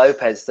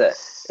Lopez, that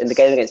in the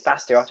game against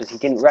Bastia afterwards, he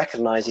didn't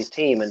recognise his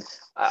team. And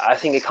I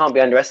think it can't be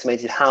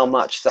underestimated how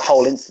much the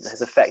whole incident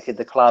has affected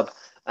the club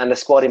and the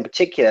squad in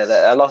particular.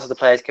 That a lot of the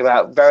players came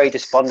out very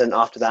despondent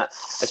after that,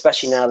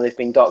 especially now they've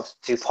been docked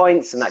 2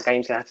 points and that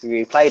game's going to have to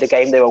be replayed. A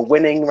game they were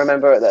winning,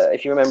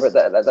 if you remember at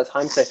that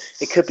time. So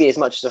it could be as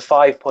much as a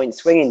 5-point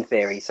swing in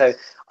theory. So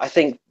I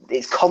think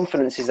it's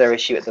confidence is their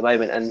issue at the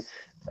moment, and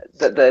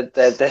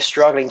that they're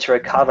struggling to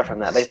recover from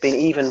that. They've been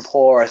even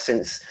poorer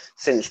since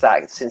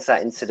that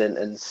incident,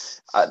 and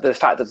the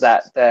fact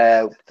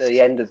that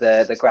the end of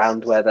the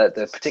ground where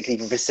the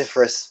particularly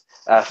vociferous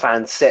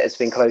fans sit has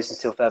been closed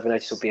until further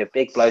notice will be a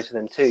big blow to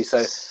them too.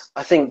 So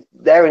I think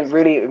they're in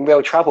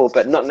real trouble,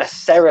 but not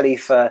necessarily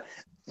for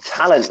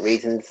talent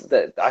reasons.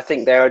 That I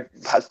think they're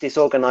perhaps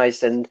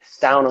disorganised and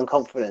down on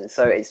confidence.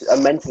 So it's a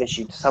mental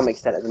issue to some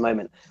extent at the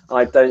moment.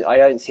 I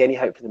don't see any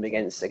hope for them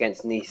against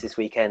Nice this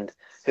weekend.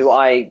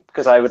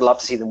 Because I would love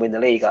to see them win the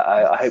league.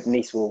 I hope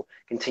Nice will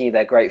continue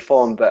their great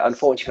form, but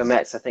unfortunately for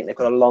Mets, I think they've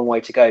got a long way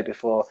to go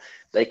before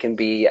they can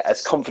be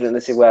as confident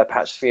as they were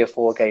perhaps 3 or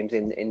 4 games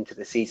into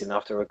the season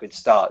after a good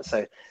start.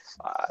 So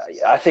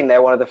I think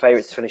they're one of the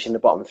favourites to finish in the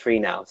bottom 3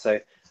 now. So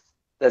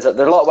there's a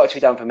lot of work to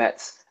be done for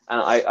Mets,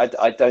 and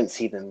I don't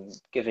see them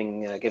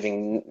giving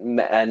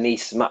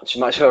Nice much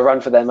of a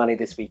run for their money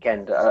this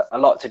weekend. A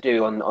lot to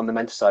do on the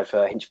mental side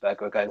for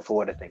Hinchberger going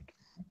forward, I think.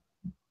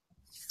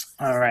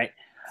 All right.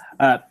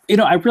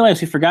 I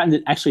realized we've forgotten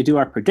to actually do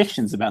our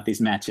predictions about these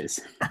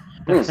matches.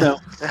 So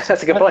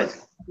that's a good point.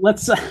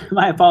 Let's.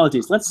 My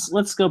apologies.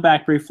 Let's go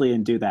back briefly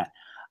and do that.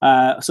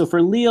 So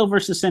for Lille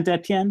versus Saint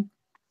Etienne,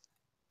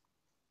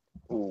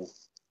 I'm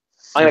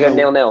gonna go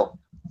 0-0. All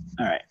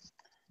right.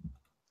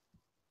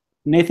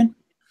 Nathan,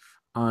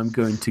 I'm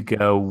going to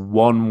go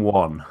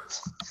 1-1.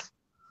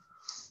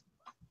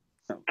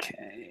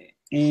 Okay,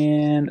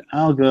 and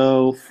I'll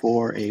go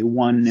for a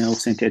 1-0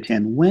 Saint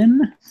Etienne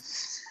win.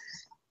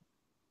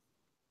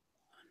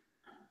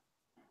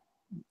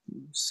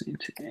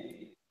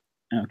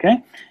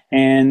 Okay,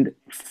 and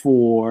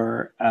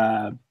for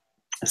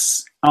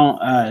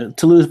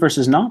Toulouse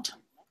versus Nantes.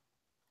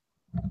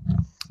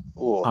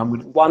 Ooh,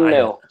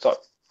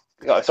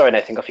 1-0. Sorry,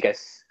 Nathan, off you go.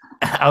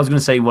 I was going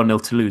to say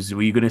 1-0 Toulouse.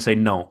 Were you going to say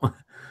no?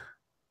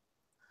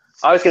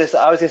 I was going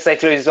to say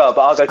Toulouse as well,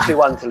 but I'll go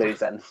 2-1 Toulouse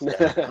then.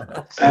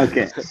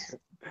 Okay.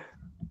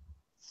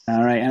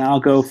 All right, and I'll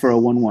go for a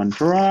 1-1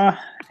 draw,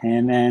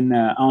 and then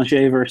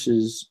Angers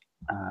versus.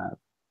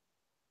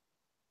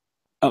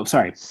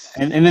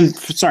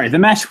 The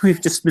match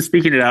we've just been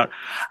speaking about,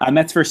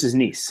 Mets versus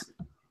Nice.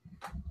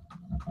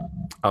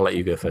 I'll let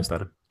you go first,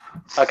 Adam.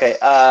 Okay,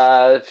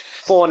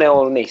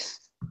 4-0 Nice.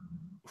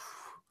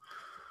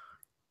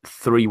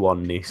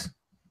 3-1 Nice.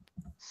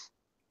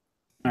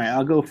 All right,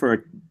 I'll go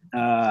for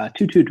a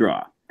 2-2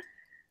 draw.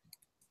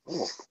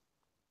 Ooh.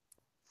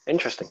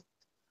 Interesting.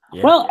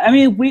 Yeah. Well, I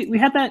mean, we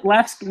had that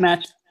last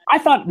match. I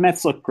thought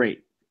Mets looked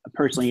great.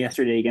 Personally,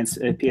 yesterday against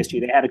PSG,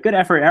 they had a good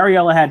effort.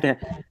 Ariella had to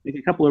make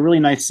a couple of really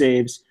nice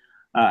saves.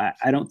 I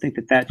don't think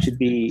that should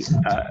be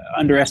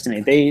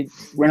underestimated.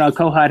 Ronald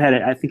Kohat had,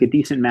 I think, a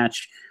decent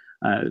match,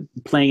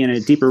 playing in a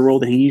deeper role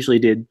than he usually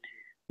did.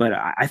 But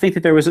I think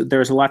that there was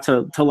a lot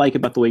to like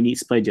about the way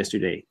Nice played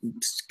yesterday.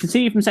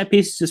 Conceding from set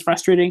pieces is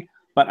frustrating,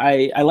 but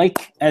I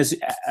like, as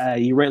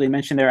you rightly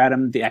mentioned there,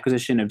 Adam, the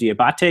acquisition of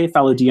Diabate.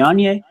 Fallou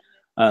Diagne,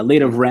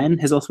 late of Rennes,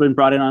 has also been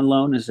brought in on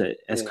loan as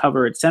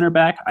cover at center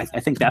back. I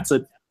think that's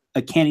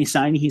a canny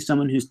signing. He's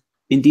someone who's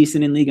been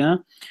decent in Ligue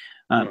 1.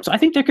 So I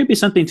think there could be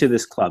something to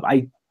this club.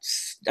 I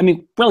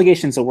mean,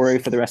 relegation's a worry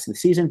for the rest of the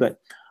season, but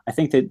I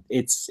think that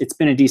it's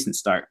been a decent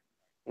start.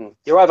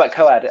 You're right about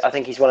Coad. I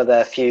think he's one of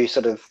the few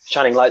sort of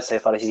shining lights so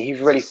far. He's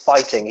really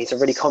fighting. He's a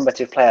really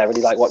combative player. I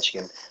really like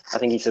watching him. I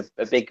think he's a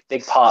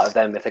big part of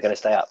them if they're going to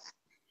stay up.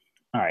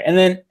 All right. And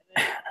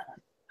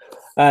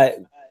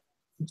then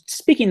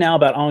speaking now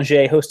about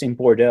Angers hosting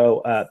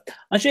Bordeaux,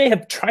 Angers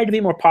have tried to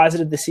be more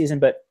positive this season,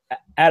 but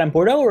Adam,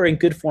 Bordeaux are in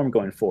good form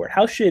going forward.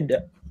 How should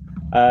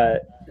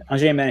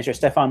Angers manager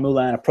Stéphane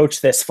Moulin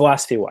approach this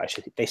philosophy-wise?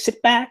 Should they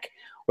sit back,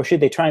 or should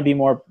they try and be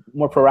more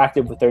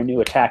proactive with their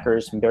new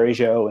attackers,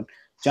 Berrigeau and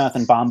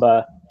Jonathan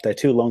Bamba, the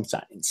 2 loan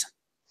signings?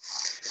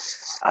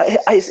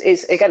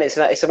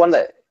 It's one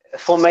that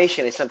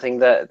formation is something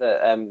that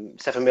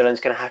Stéphane Moulin is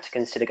going to have to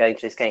consider going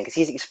to this game, because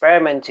he's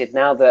experimented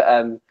now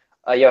that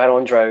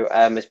Johan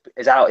Ondro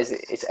is out.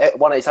 It's either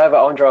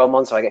Ondro or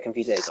Monso. I get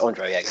confused. It's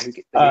Ondro, yeah.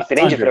 Who's been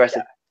injured for the rest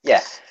of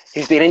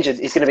who's been injured.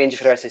 He's going to be injured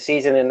for the rest of the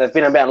season, and they've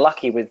been a bit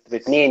unlucky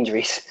with knee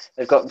injuries.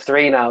 They've got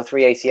 3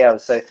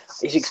 ACLs. So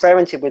he's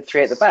experimented with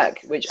 3 at the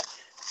back, which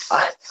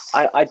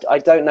I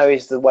don't know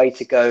is the way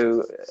to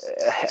go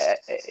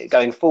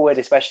going forward.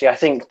 Especially, I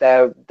think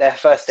their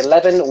first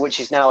 11, which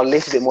is now a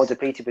little bit more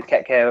depleted with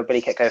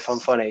Billy Ketko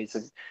Fonfone,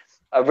 is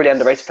a really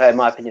underrated player in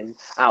my opinion.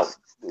 Out.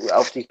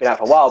 Obviously, he's been out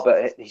for a while,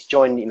 but he's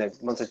joined.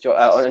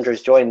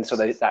 Andre's joined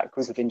sort of that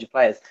group of injured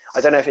players.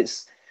 I don't know if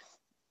it's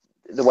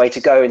the way to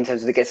go in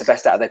terms of it gets the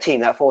best out of their team.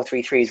 That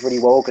 4-3-3 is really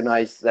well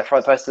organised. Their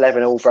first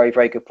 11 are all very,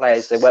 very good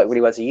players. They work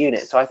really well as a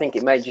unit. So I think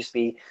it may just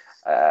be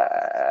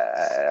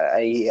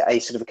a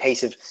sort of a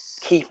case of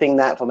keeping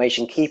that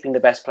formation, keeping the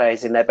best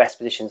players in their best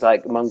positions,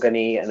 like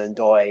Mangani and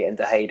Ndoye and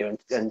De Hader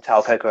and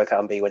Tal Coco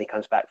Akambi when he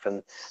comes back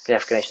from the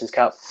African Nations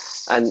Cup,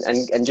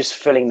 and just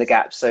filling the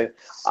gaps. So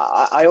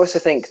I also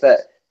think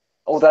that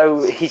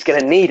although he's going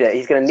to need it,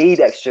 he's going to need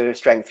extra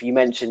strength. You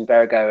mentioned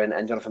Berrigeau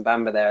and Jonathan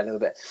Bamba there a little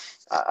bit.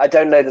 I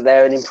don't know that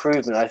they're an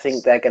improvement. I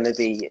think they're going to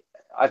be.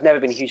 I've never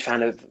been a huge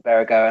fan of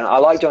Berrigeau, and I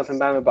like Jonathan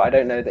Bamba, but I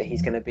don't know that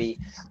he's going to be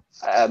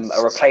a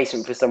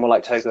replacement for someone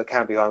like Togo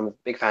Akambi, who I'm a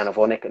big fan of,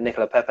 or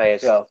Nicola Pepe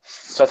as well.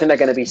 So I think they're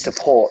going to be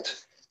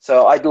support.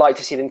 So I'd like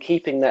to see them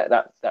keeping that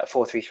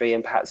 4-3-3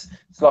 and perhaps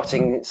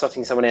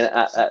slotting someone in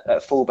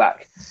at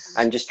fullback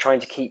and just trying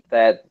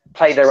to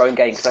play their own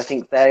game, because I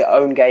think their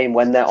own game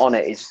when they're on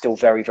it is still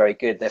very, very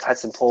good. They've had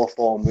some poor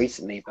form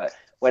recently, but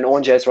when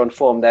Angers are on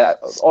form, they're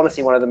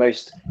honestly one of the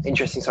most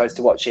interesting sides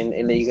to watch in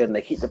Liga, and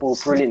they keep the ball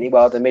brilliantly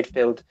well. The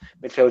midfield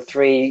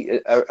 3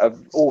 are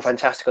all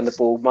fantastic on the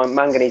ball.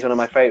 Mangani is one of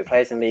my favourite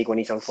players in the league when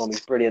he's on form. He's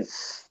brilliant,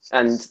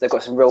 and they've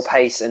got some real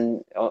pace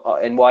and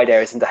in wide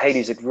areas. And De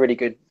Hader's a really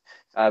good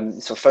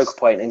sort of focal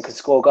point and can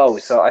score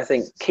goals. So I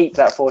think keep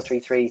that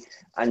 4-3-3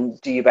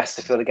 and do your best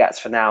to fill the gaps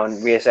for now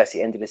and reassess at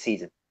the end of the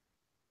season.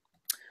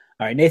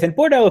 All right, Nathan,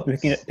 Bordeaux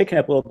picking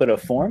up a little bit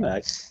of form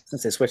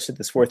since they switched to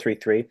this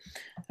 4-3-3.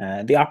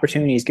 The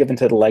opportunities given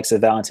to the likes of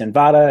Valentin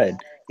Vada and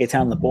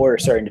Gaetan Laborde are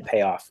starting to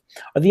pay off.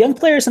 Are the young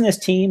players on this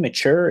team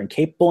mature and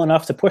capable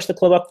enough to push the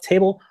club up the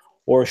table,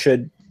 or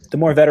should the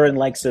more veteran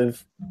likes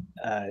of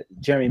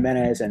Jeremy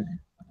Menez, and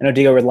I know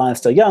Diego Redlan is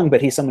still young,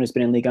 but he's someone who's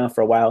been in Ligue 1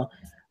 for a while.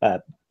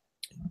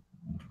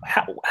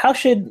 How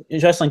should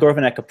Jocelyn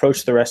Gourvenec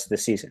approach the rest of the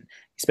season,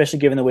 especially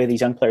given the way these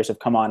young players have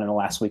come on in the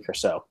last week or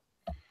so?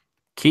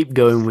 Keep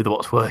going with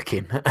what's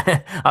working.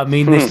 I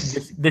mean,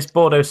 this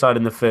Bordeaux side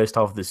in the first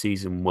half of the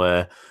season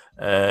where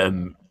a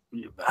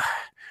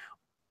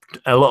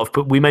lot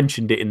of, we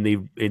mentioned it in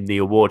the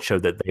award show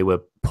that they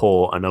were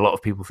poor, and a lot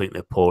of people think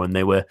they're poor, and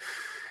they were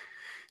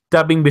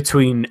dabbing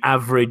between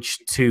average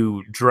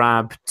to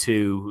drab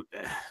to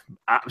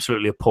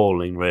absolutely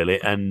appalling,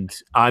 really. And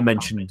I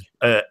mentioned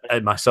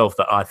myself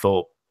that I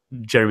thought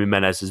Jeremy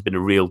Menez has been a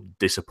real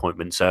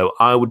disappointment. So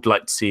I would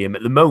like to see him,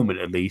 at the moment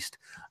at least,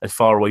 as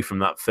far away from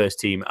that first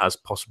team as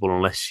possible,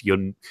 unless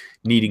you're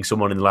needing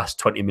someone in the last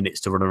 20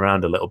 minutes to run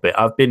around a little bit.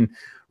 I've been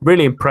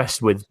really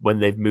impressed with when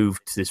they've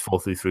moved to this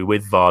 4-3-3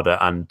 with Vada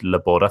and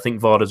Laborde. I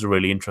think Vada's a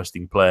really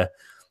interesting player,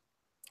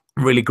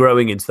 really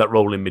growing into that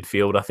role in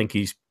midfield. I think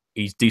he's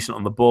decent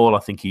on the ball. I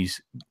think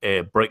he's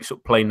breaks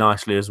up play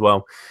nicely as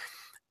well.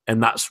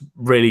 And that's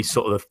really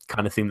sort of the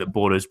kind of thing that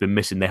Bordeaux's been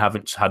missing. They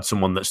haven't had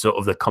someone that's sort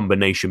of the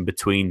combination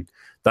between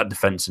that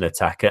defence and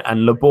attack.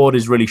 And Laborde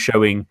is really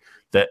showing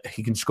that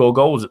he can score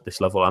goals at this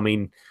level. I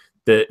mean,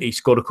 he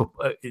scored a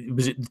couple.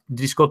 Did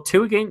he score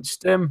 2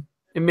 against in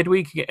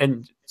midweek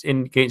and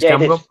against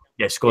Cameroon?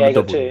 Yeah, scored a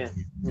double.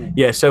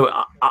 Yeah, so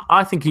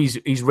I think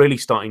he's really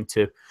starting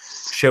to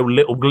show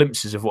little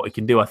glimpses of what he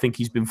can do. I think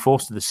he's been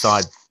forced to the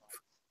side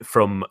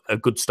from a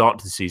good start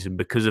to the season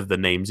because of the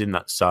names in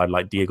that side,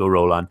 like Diego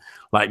Roland,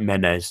 like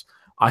Menez.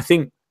 I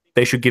think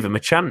they should give him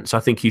a chance. I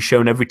think he's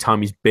shown every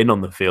time he's been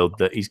on the field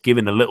that he's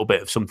given a little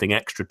bit of something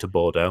extra to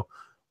Bordeaux.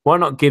 Why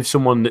not give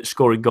someone that's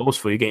scoring goals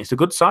for you against a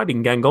good side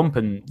in Guingamp,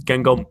 and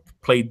Guingamp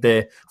played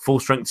their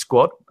full-strength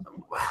squad?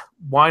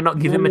 Why not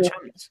give him a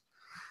chance?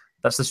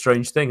 That's the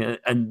strange thing.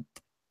 And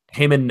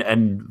him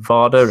and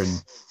Vada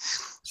and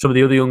some of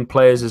the other young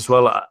players as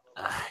well,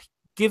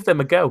 give them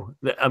a go.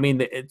 I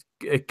mean,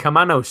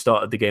 Camano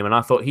started the game, and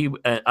I thought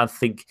I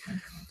think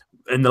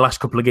in the last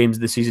couple of games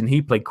of the season,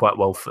 he played quite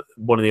well. For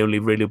one of the only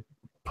really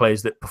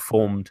players that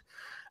performed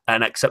at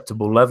an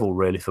acceptable level,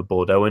 really, for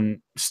Bordeaux.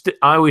 And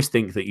I always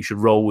think that you should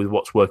roll with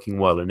what's working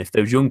well. And if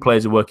those young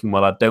players are working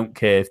well, I don't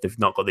care if they've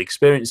not got the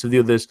experience of the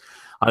others.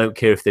 I don't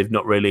care if they've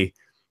not really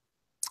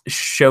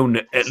shown,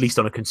 at least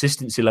on a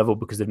consistency level,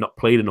 because they've not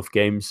played enough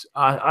games.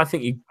 I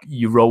think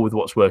you roll with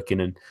what's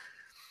working. And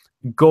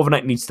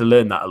Gourvenac needs to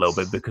learn that a little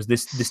bit because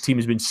this team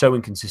has been so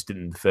inconsistent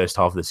in the first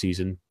half of the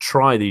season.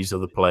 Try these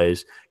other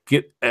players,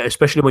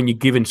 especially when you're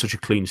given such a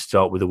clean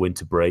start with a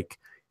winter break.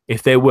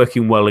 If they're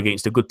working well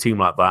against a good team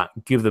like that,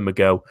 give them a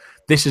go.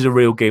 This is a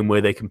real game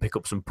where they can pick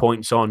up some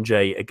points on,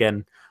 Jay.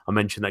 Again, I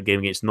mentioned that game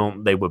against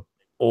Nantes. They were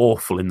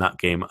awful in that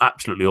game,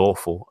 absolutely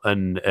awful.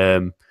 And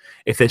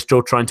if they're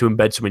still trying to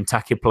embed some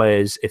Intaki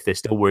players, if they're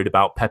still worried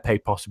about Pepe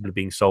possibly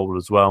being sold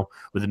as well,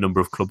 with a number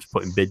of clubs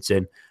putting bids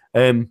in,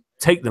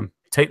 take them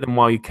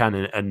while you can,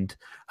 and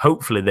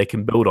hopefully they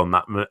can build on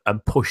that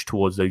and push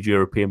towards those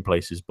European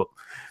places. But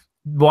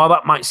while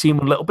that might seem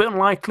a little bit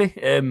unlikely,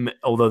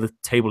 although the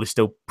table is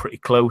still pretty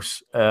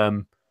close,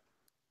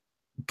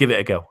 give it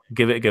a go.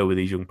 Give it a go with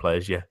these young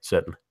players, yeah,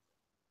 certainly.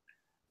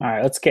 All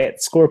right, let's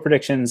get score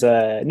predictions.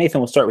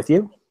 Nathan, we'll start with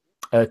you.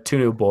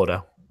 2-0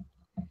 Bordeaux.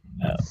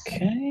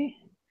 Okay.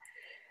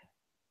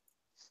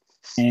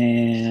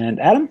 And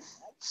Adam?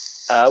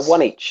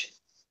 1 each.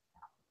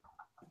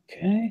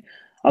 Okay.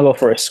 I'll go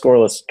for a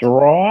scoreless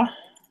draw.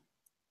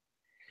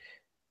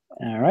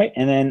 All right,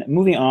 and then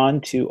moving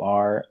on to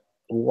our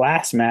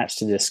last match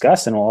to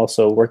discuss, and we'll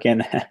also work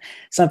in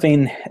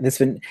something that's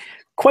been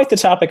quite the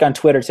topic on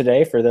Twitter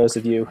today for those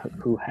of you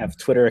who have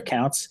Twitter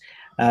accounts,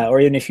 or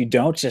even if you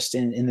don't, just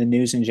in the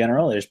news in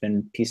general. There's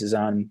been pieces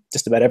on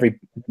just about every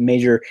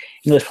major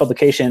English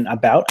publication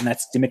about, and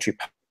that's Dimitri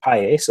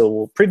Payet. So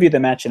we'll preview the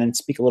match and then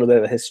speak a little bit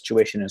about his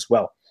situation as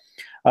well.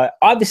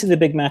 Obviously, the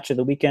big match of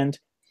the weekend.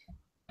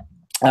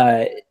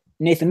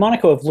 Nathan,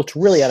 Monaco have looked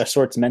really out of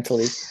sorts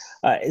mentally.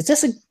 Is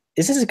this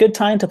a good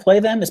time to play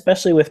them,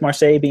 especially with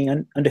Marseille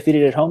being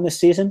undefeated at home this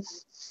season?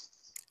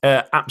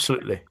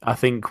 Absolutely. I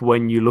think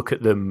when you look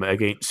at them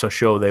against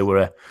Sochaux, they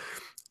were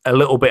a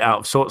little bit out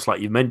of sorts,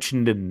 like you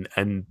mentioned,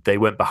 and they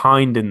went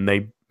behind and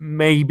they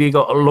maybe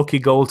got a lucky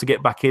goal to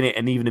get back in it,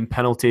 and even in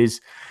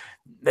penalties,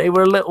 they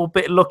were a little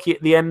bit lucky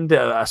at the end.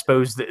 I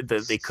suppose that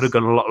they could have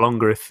gone a lot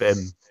longer if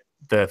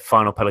the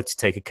final penalty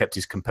taker kept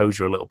his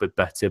composure a little bit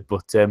better.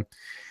 But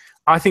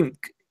I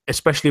think,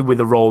 especially with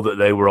the role that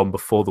they were on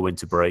before the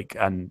winter break,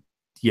 and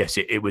yes,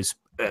 it was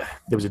there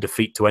was a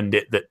defeat to end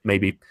it that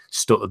maybe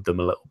stuttered them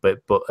a little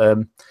bit. But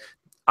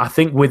I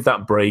think with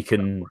that break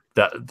and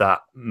that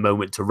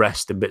moment to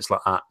rest and bits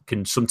like that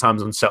can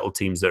sometimes unsettle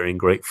teams that are in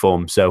great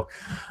form. So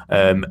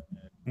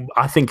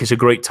I think it's a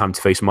great time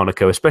to face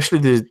Monaco,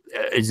 especially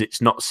as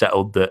it's not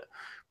settled that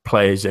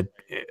players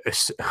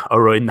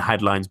are in the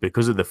headlines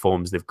because of the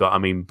forms they've got. I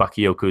mean,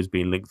 Bakayoko has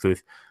been linked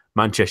with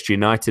Manchester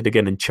United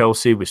again, and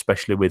Chelsea,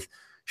 especially with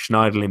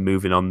Schneiderlin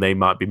moving on. They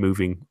might be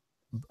moving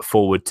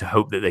forward to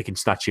hope that they can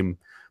snatch him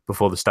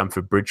before the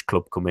Stamford Bridge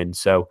club come in.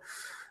 So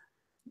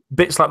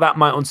bits like that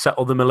might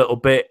unsettle them a little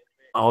bit,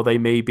 or they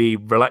may be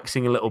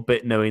relaxing a little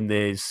bit knowing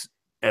there's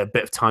a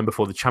bit of time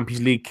before the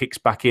Champions League kicks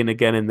back in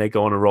again and they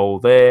go on a roll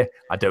there.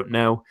 I don't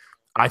know.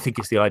 I think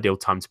it's the ideal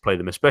time to play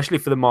them, especially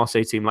for the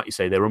Marseille team. Like you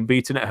say, they're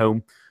unbeaten at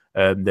home.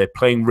 They're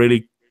playing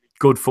really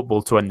good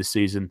football to end the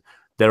season.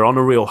 They're on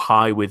a real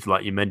high with,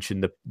 like you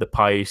mentioned, the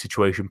Payet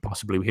situation,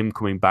 possibly with him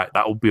coming back.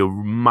 That will be a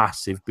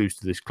massive boost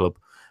to this club.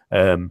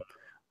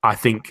 I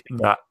think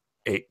that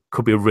it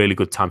could be a really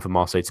good time for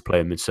Marseille to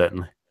play them,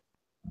 certainly.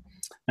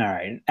 All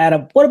right.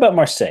 Adam, what about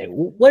Marseille?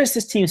 What is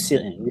this team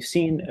seeing? We've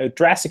seen a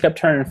drastic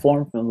upturn in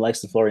form from the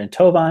likes of Florian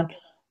Thauvin.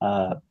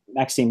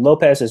 Maxime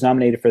Lopez is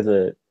nominated for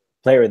the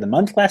Player of the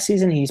Month last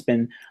season. He's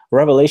been a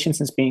revelation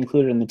since being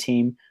included in the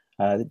team.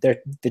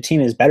 The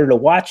team is better to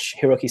watch.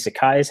 Hiroki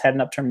Sakai has had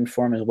an upturn in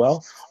form as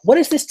well. What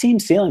is this team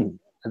ceiling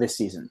this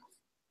season?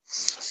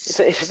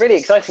 It's a really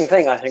exciting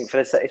thing, I think.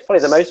 It's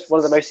probably one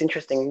of the most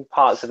interesting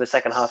parts of the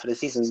second half of the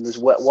season is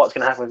what's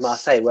going to happen with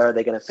Marseille. Where are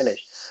they going to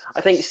finish?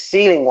 I think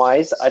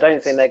ceiling-wise, I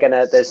don't think they're going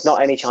to. There's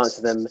not any chance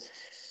of them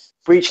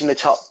breaching the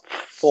top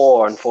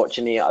four,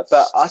 unfortunately.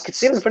 But I could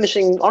see them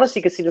finishing.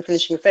 Honestly, could see them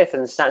finishing fifth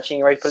and snatching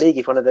Europa League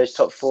if one of those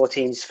top four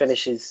teams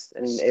finishes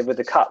with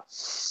the cup.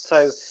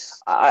 So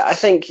I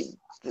think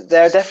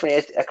they're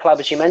definitely a club,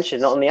 as you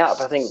mentioned, not on the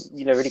up. I think,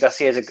 Rudy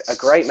Garcia is a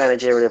great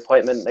managerial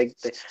appointment. They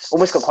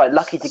almost got quite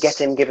lucky to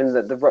get him, given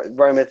that the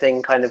Roma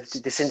thing kind of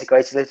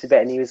disintegrated a little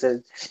bit,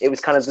 and it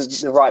was kind of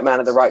the right man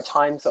at the right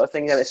time sort of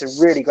thing. And it's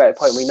a really great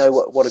appointment. We know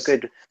what a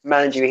good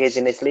manager he is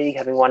in this league,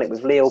 having won it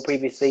with Lille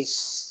previously.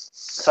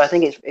 So I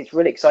think it's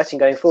really exciting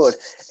going forward.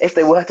 If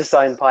they were to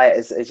sign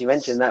Payet, as you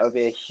mentioned, that would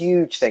be a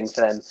huge thing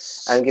for them,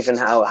 and given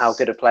how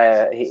good a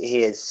player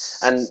he is.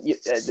 And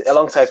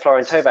alongside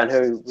Florian Thauvin,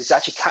 who was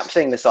actually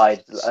captaining the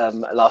side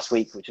last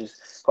week, which was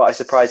quite a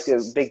surprise.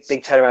 Big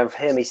turnaround for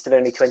him. He's still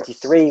only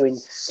 23, which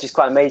is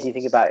quite amazing. You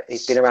think about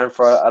he's been around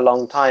for a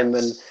long time,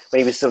 and when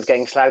he was sort of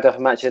getting slagged off a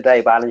match of the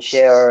day by Alan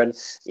Shearer, and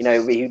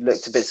he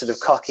looked a bit sort of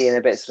cocky and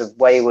a bit sort of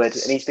wayward,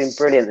 and he's been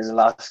brilliant in the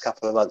last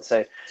couple of months.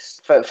 So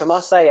for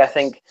Marseille, I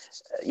think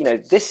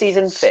this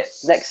season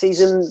fifth. Next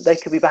season they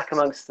could be back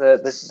amongst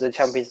the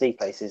Champions League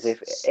places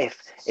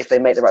if they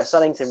make the right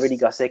signings and Rudy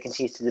Garcia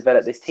continues to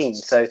develop this team.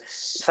 So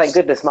thank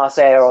goodness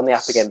Marseille are on the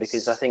up again,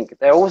 because I think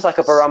they're almost like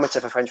a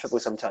barometer for French football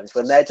sometimes.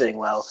 When they're doing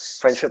well,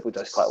 French football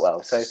does quite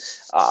well. So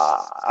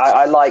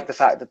I like the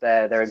fact that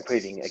they're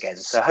improving again.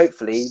 So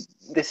hopefully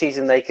this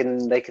season they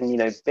can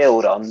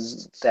build on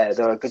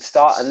they're a good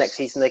start, and next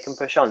season they can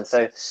push on.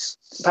 So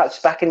perhaps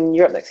back in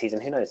Europe next season,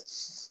 who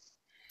knows?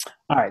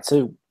 All right,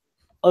 so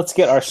let's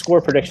get our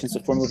score predictions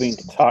before moving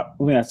on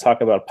to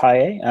talk about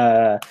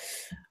Paille.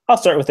 I'll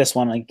start with this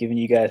one, like giving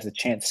you guys a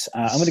chance.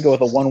 I'm going to go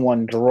with a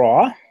 1-1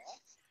 draw.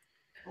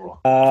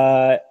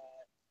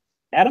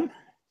 Adam?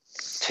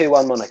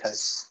 2-1 Monaco.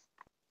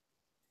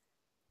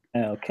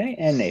 Okay,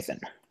 and Nathan?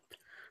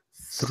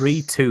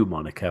 3-2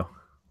 Monaco.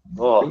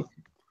 Oh.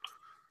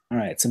 All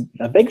right, it's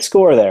a big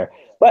score there.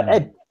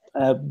 But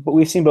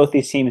we've seen both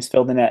these teams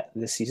fill the net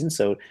this season,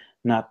 so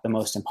not the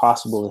most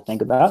impossible to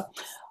think about.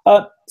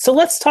 So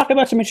let's talk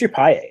about Dimitri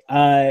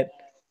Payet.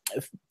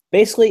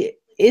 Basically,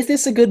 is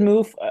this a good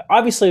move?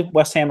 Obviously,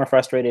 West Ham are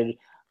frustrated.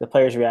 The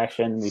players'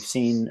 reaction. We've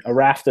seen a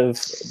raft of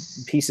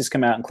pieces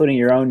come out, including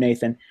your own,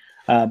 Nathan.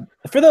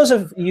 For those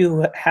of you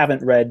who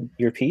haven't read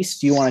your piece,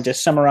 do you want to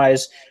just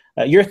summarize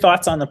your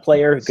thoughts on the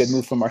player? Good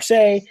move for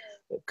Marseille.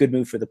 Good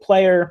move for the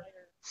player.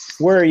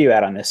 Where are you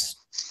at on this?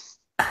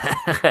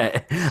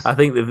 I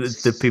think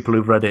the people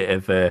who've read it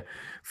have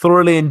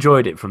thoroughly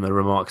enjoyed it from the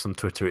remarks on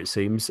Twitter, it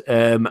seems.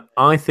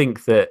 I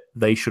think that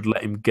they should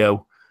let him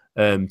go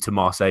to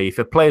Marseille. If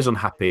a player's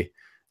unhappy,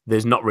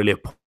 there's not really a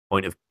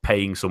point of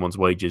paying someone's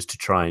wages to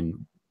try and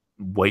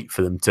wait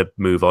for them to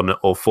move on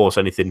or force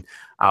anything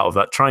out of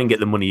that. Try and get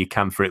the money you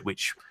can for it,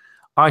 which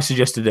I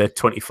suggested a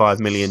 25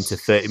 million to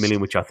 30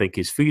 million, which I think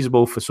is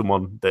feasible for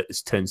someone that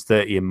turns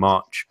 30 in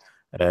March.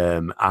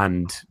 That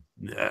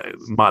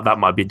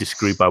might be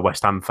disagreed by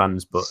West Ham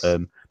fans, but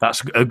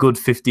that's a good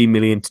 15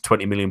 million to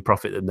 20 million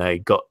profit that they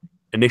got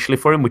initially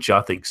for him, which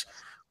I think's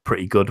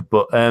pretty good.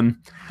 But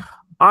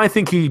I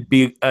think he'd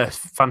be a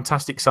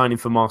fantastic signing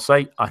for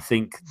Marseille. I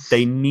think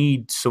they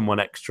need someone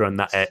extra in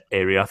that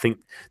area. I think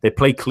they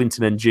play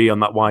Clinton and G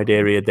on that wide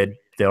area.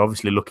 They're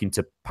obviously looking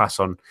to pass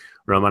on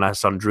Romain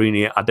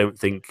Sandrini.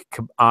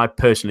 I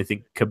personally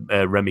think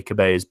Remy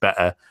Cabet is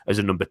better as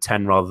a number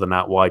 10 rather than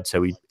out wide,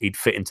 so he'd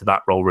fit into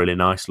that role really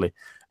nicely.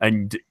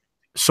 And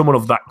someone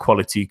of that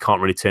quality you can't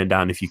really turn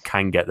down if you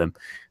can get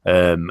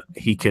them.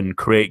 He can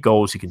create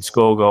goals, he can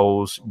score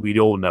goals. We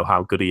all know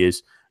how good he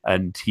is,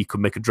 and he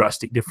could make a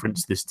drastic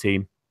difference to this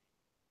team.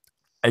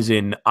 As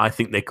in, I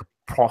think they could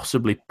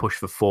possibly push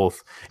for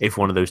fourth if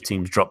one of those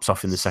teams drops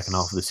off in the second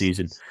half of the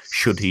season,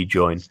 should he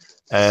join.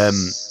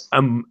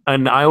 And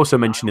I also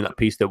mentioned in that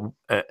piece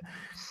that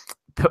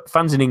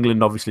fans in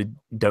England obviously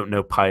don't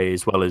know Payet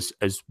as well as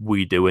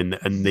we do, and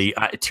the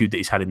attitude that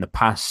he's had in the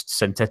past.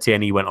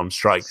 Saint-Etienne, he went on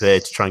strike there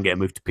to try and get a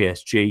move to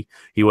PSG.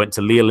 He went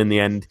to Lille in the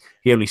end.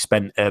 He only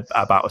spent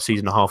about a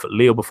season and a half at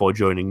Lille before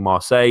joining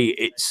Marseille.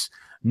 It's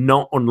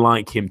not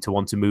unlike him to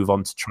want to move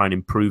on to try and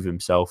improve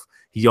himself.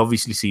 He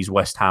obviously sees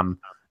West Ham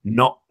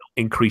not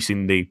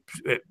increasing the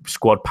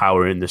squad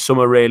power in the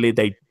summer, really.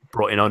 They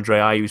brought in Andre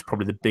Ayew, who's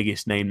probably the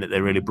biggest name that they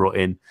really brought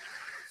in.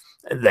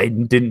 They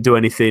didn't do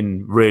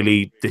anything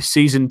really this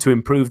season to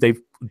improve.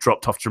 They've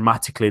dropped off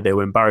dramatically. They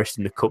were embarrassed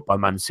in the Cup by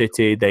Man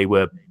City. They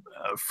were,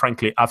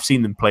 frankly, I've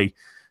seen them play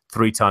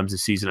 3 times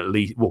this season at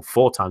least. Well,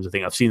 4 times, I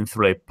think. I've seen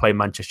them play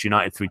Manchester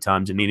United 3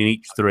 times, and in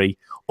each 3,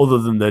 other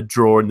than the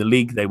draw in the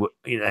league, they were,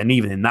 and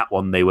even in that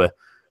one, they were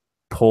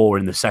poor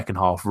in the second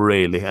half,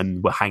 really,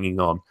 and were hanging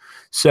on.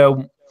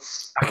 So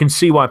I can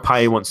see why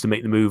Payet wants to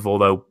make the move,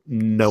 although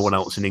no one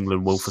else in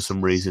England will for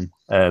some reason,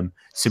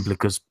 simply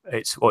because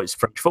it's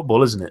French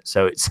football, isn't it?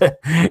 So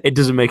it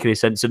doesn't make any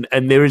sense.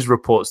 And there is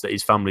reports that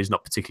his family is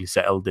not particularly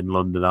settled in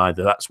London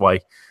either. That's why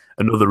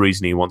another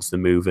reason he wants to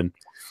move. And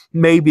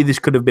maybe this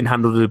could have been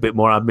handled a little bit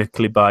more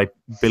amicably by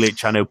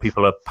Bilic. I know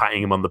people are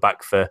patting him on the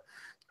back for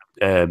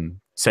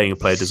saying a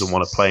player doesn't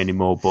want to play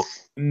anymore, but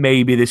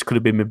maybe this could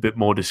have been a bit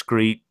more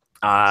discreet.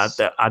 I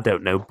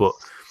don't know, but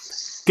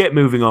get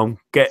moving on.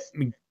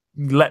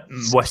 Let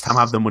West Ham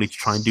have the money to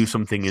try and do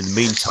something in the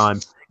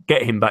meantime.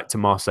 Get him back to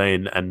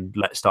Marseille and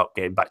let's start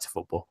getting back to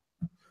football.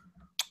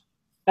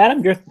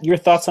 Adam, your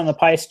thoughts on the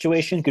Payet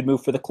situation? Good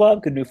move for the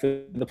club, good move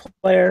for the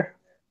player?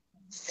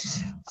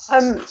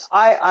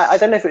 I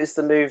don't know if it was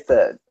the move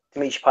that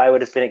Dimitri Payet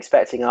would have been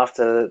expecting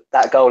after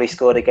that goal he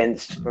scored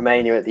against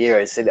Romania at the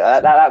Euros. So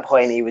at that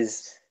point, he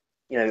was,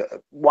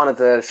 one of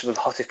the sort of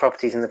hottest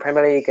properties in the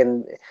Premier League,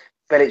 and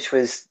Bilic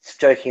was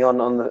joking on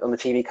the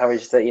TV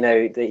coverage that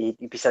that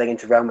he'd be selling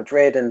into Real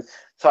Madrid, and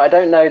so I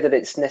don't know that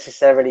it's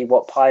necessarily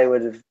what Payet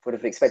would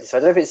have expected. So I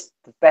don't know if it's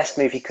the best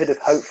move he could have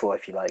hoped for,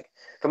 if you like.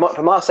 For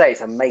Marseille,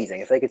 it's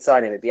amazing. If they could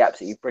sign him, it'd be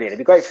absolutely brilliant. It'd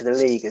be great for the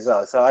league as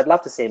well. So I'd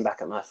love to see him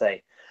back at Marseille,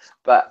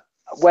 but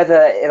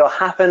whether it'll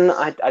happen,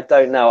 I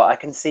don't know. I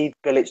can see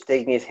Bilic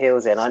digging his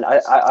heels in.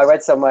 I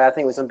read somewhere, I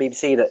think it was on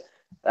BBC, that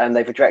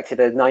they've rejected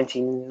a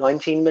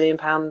 £19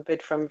 million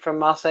bid from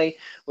Marseille,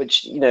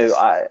 which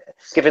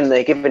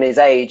given his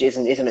age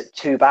isn't it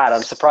too bad.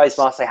 I'm surprised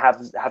Marseille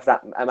have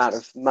that amount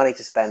of money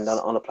to spend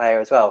on a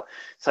player as well.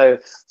 So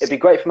it'd be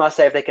great for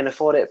Marseille if they can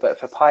afford it, but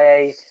for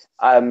Payet,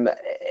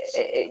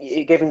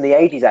 given the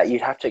age he's at,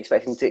 you'd have to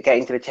expect him to get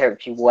into the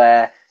territory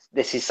where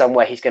this is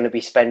somewhere he's going to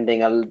be spending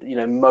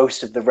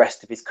most of the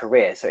rest of his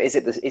career. So is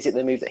it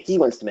the move that he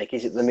wants to make?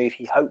 Is it the move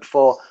he hoped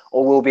for,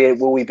 or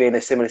will we be in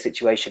a similar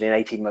situation in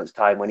 18 months'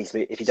 time when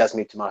if he does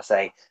move to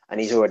Marseille and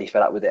he's already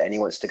fed up with it and he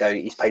wants to go?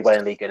 He's played well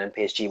in Ligue 1 and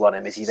PSG won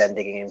him. Is he then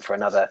digging in for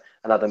another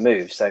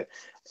move? So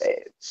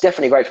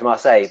definitely great for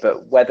Marseille,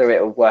 but whether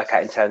it will work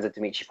out in terms of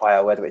Dimitri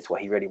Payet, whether it's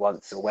what he really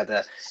wants, or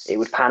whether it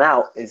would pan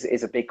out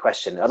is a big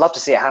question. I'd love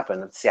to see it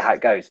happen and see how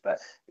it goes, but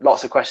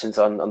lots of questions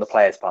on the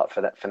players' part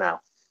for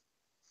now.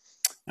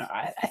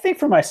 I think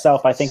for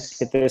myself, I think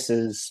that this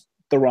is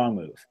the wrong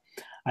move.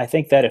 I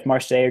think that if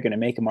Marseille are going to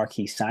make a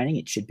marquee signing,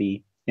 it should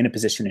be in a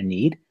position of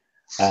need.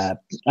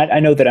 I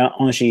know that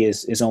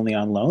Angers is only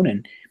on loan,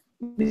 and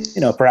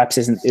perhaps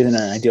isn't an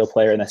ideal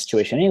player in that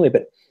situation anyway.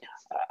 But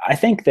I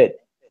think that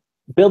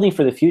building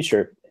for the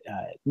future,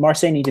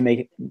 Marseille need to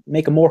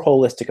make a more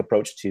holistic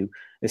approach to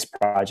this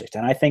project.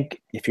 And I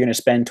think if you're going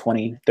to spend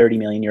 20, 30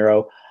 million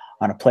euro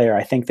on a player,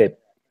 I think that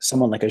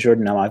someone like a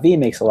Jordan Amavi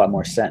makes a lot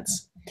more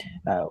sense.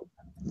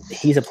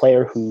 He's a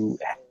player who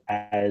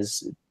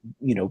has,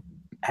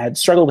 had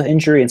struggled with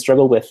injury and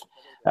struggled with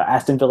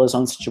Aston Villa's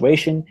own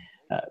situation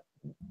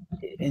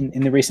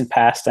in the recent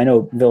past. I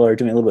know Villa are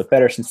doing a little bit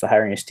better since the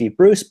hiring of Steve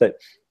Bruce, but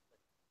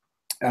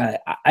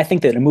I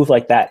think that a move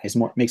like that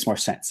makes more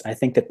sense. I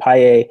think that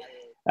Payet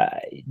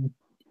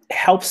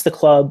helps the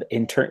club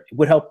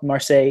would help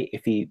Marseille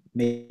if he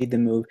made the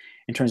move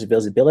in terms of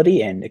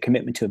visibility and a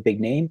commitment to a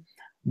big name.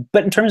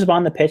 But in terms of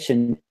on the pitch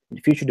and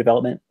future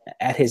development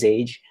at his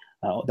age,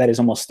 that is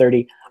almost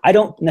 30, I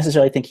don't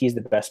necessarily think he's the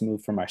best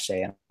move for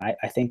Marseille. And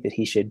I think that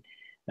he should,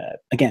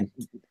 I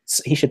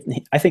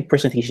think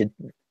personally he should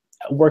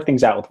work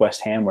things out with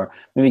West Ham, or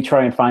maybe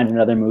try and find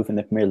another move in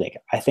the Premier League.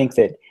 I think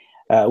that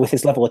with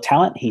his level of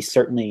talent, he's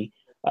certainly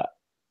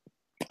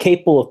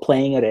capable of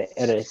playing at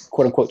a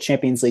quote unquote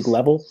Champions League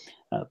level.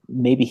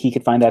 Maybe he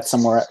could find that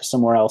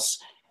somewhere else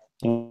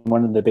in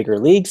one of the bigger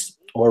leagues,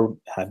 or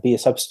be a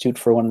substitute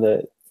for one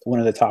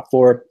of the top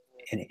four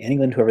in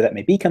England, whoever that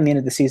may be come the end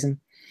of the season.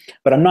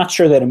 But I'm not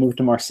sure that a move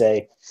to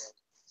Marseille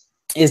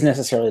is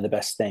necessarily the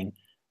best thing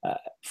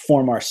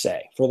for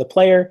Marseille. For the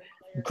player,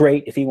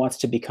 great if he wants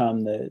to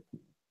become the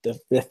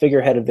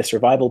figurehead of this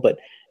revival. But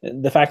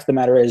the fact of the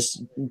matter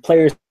is,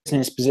 players in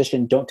his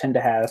position don't tend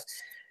to have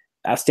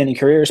outstanding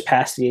careers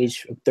past the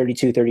age of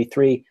 32,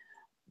 33.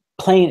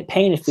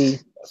 Paying a fee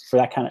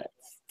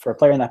for a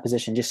player in that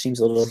position just seems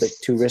a little bit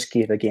too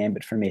risky of a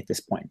gambit for me at this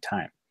point in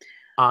time.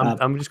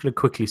 I'm just going to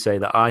quickly say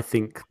that I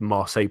think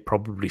Marseille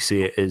probably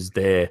see it as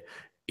their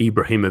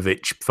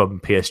Ibrahimovic from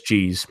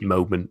PSG's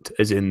moment,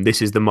 as in,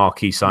 this is the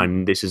marquee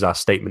sign, this is our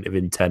statement of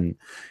intent.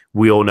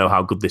 We all know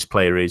how good this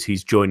player is.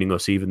 He's joining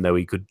us, even though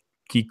he could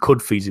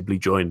feasibly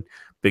join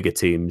bigger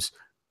teams.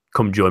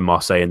 Come join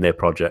Marseille in their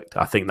project.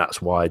 I think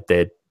that's why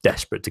they're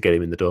desperate to get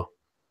him in the door.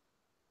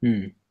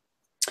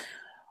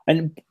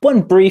 And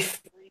one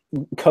brief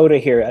coda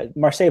here.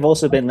 Marseille have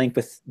also been linked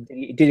with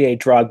Didier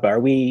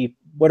Drogba.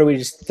 What are we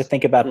just to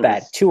think about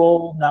that? Too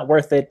old, not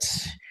worth it?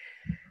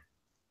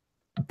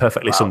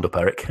 Perfectly summed up,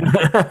 Eric.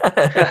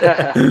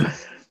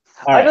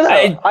 I don't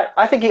know.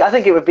 I think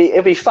it'd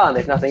be fun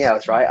if nothing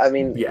else, right? I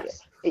mean, yes.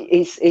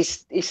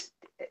 He's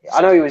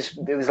I know it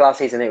was last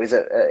season. It was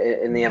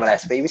in the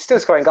MLS, but he was still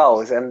scoring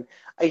goals, and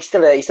he's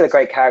still a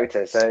great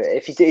character. So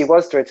if he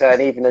was to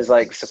return, even as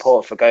like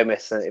support for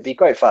Gomez, it'd be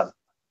great fun.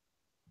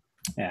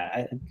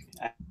 Yeah,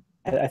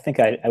 I think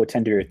I would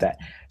tend to agree with that.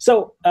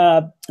 So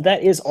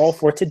that is all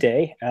for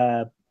today.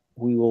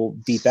 We will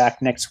be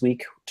back next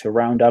week to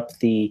round up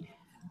the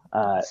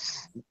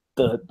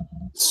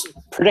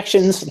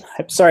predictions.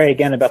 I'm sorry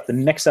again about the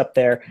mix-up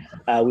there.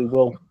 We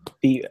will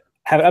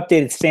have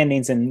updated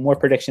standings and more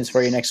predictions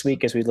for you next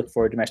week as we look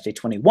forward to Match Day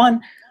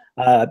 21.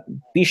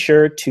 Be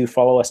sure to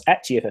follow us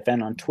at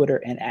GFFN on Twitter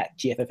and at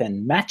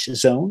GFFN Match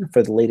Zone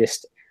for the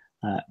latest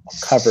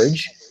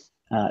coverage.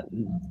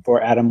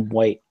 For Adam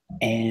White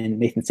and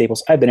Nathan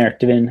Staples, I've been Eric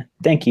Devin.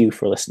 Thank you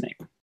for listening.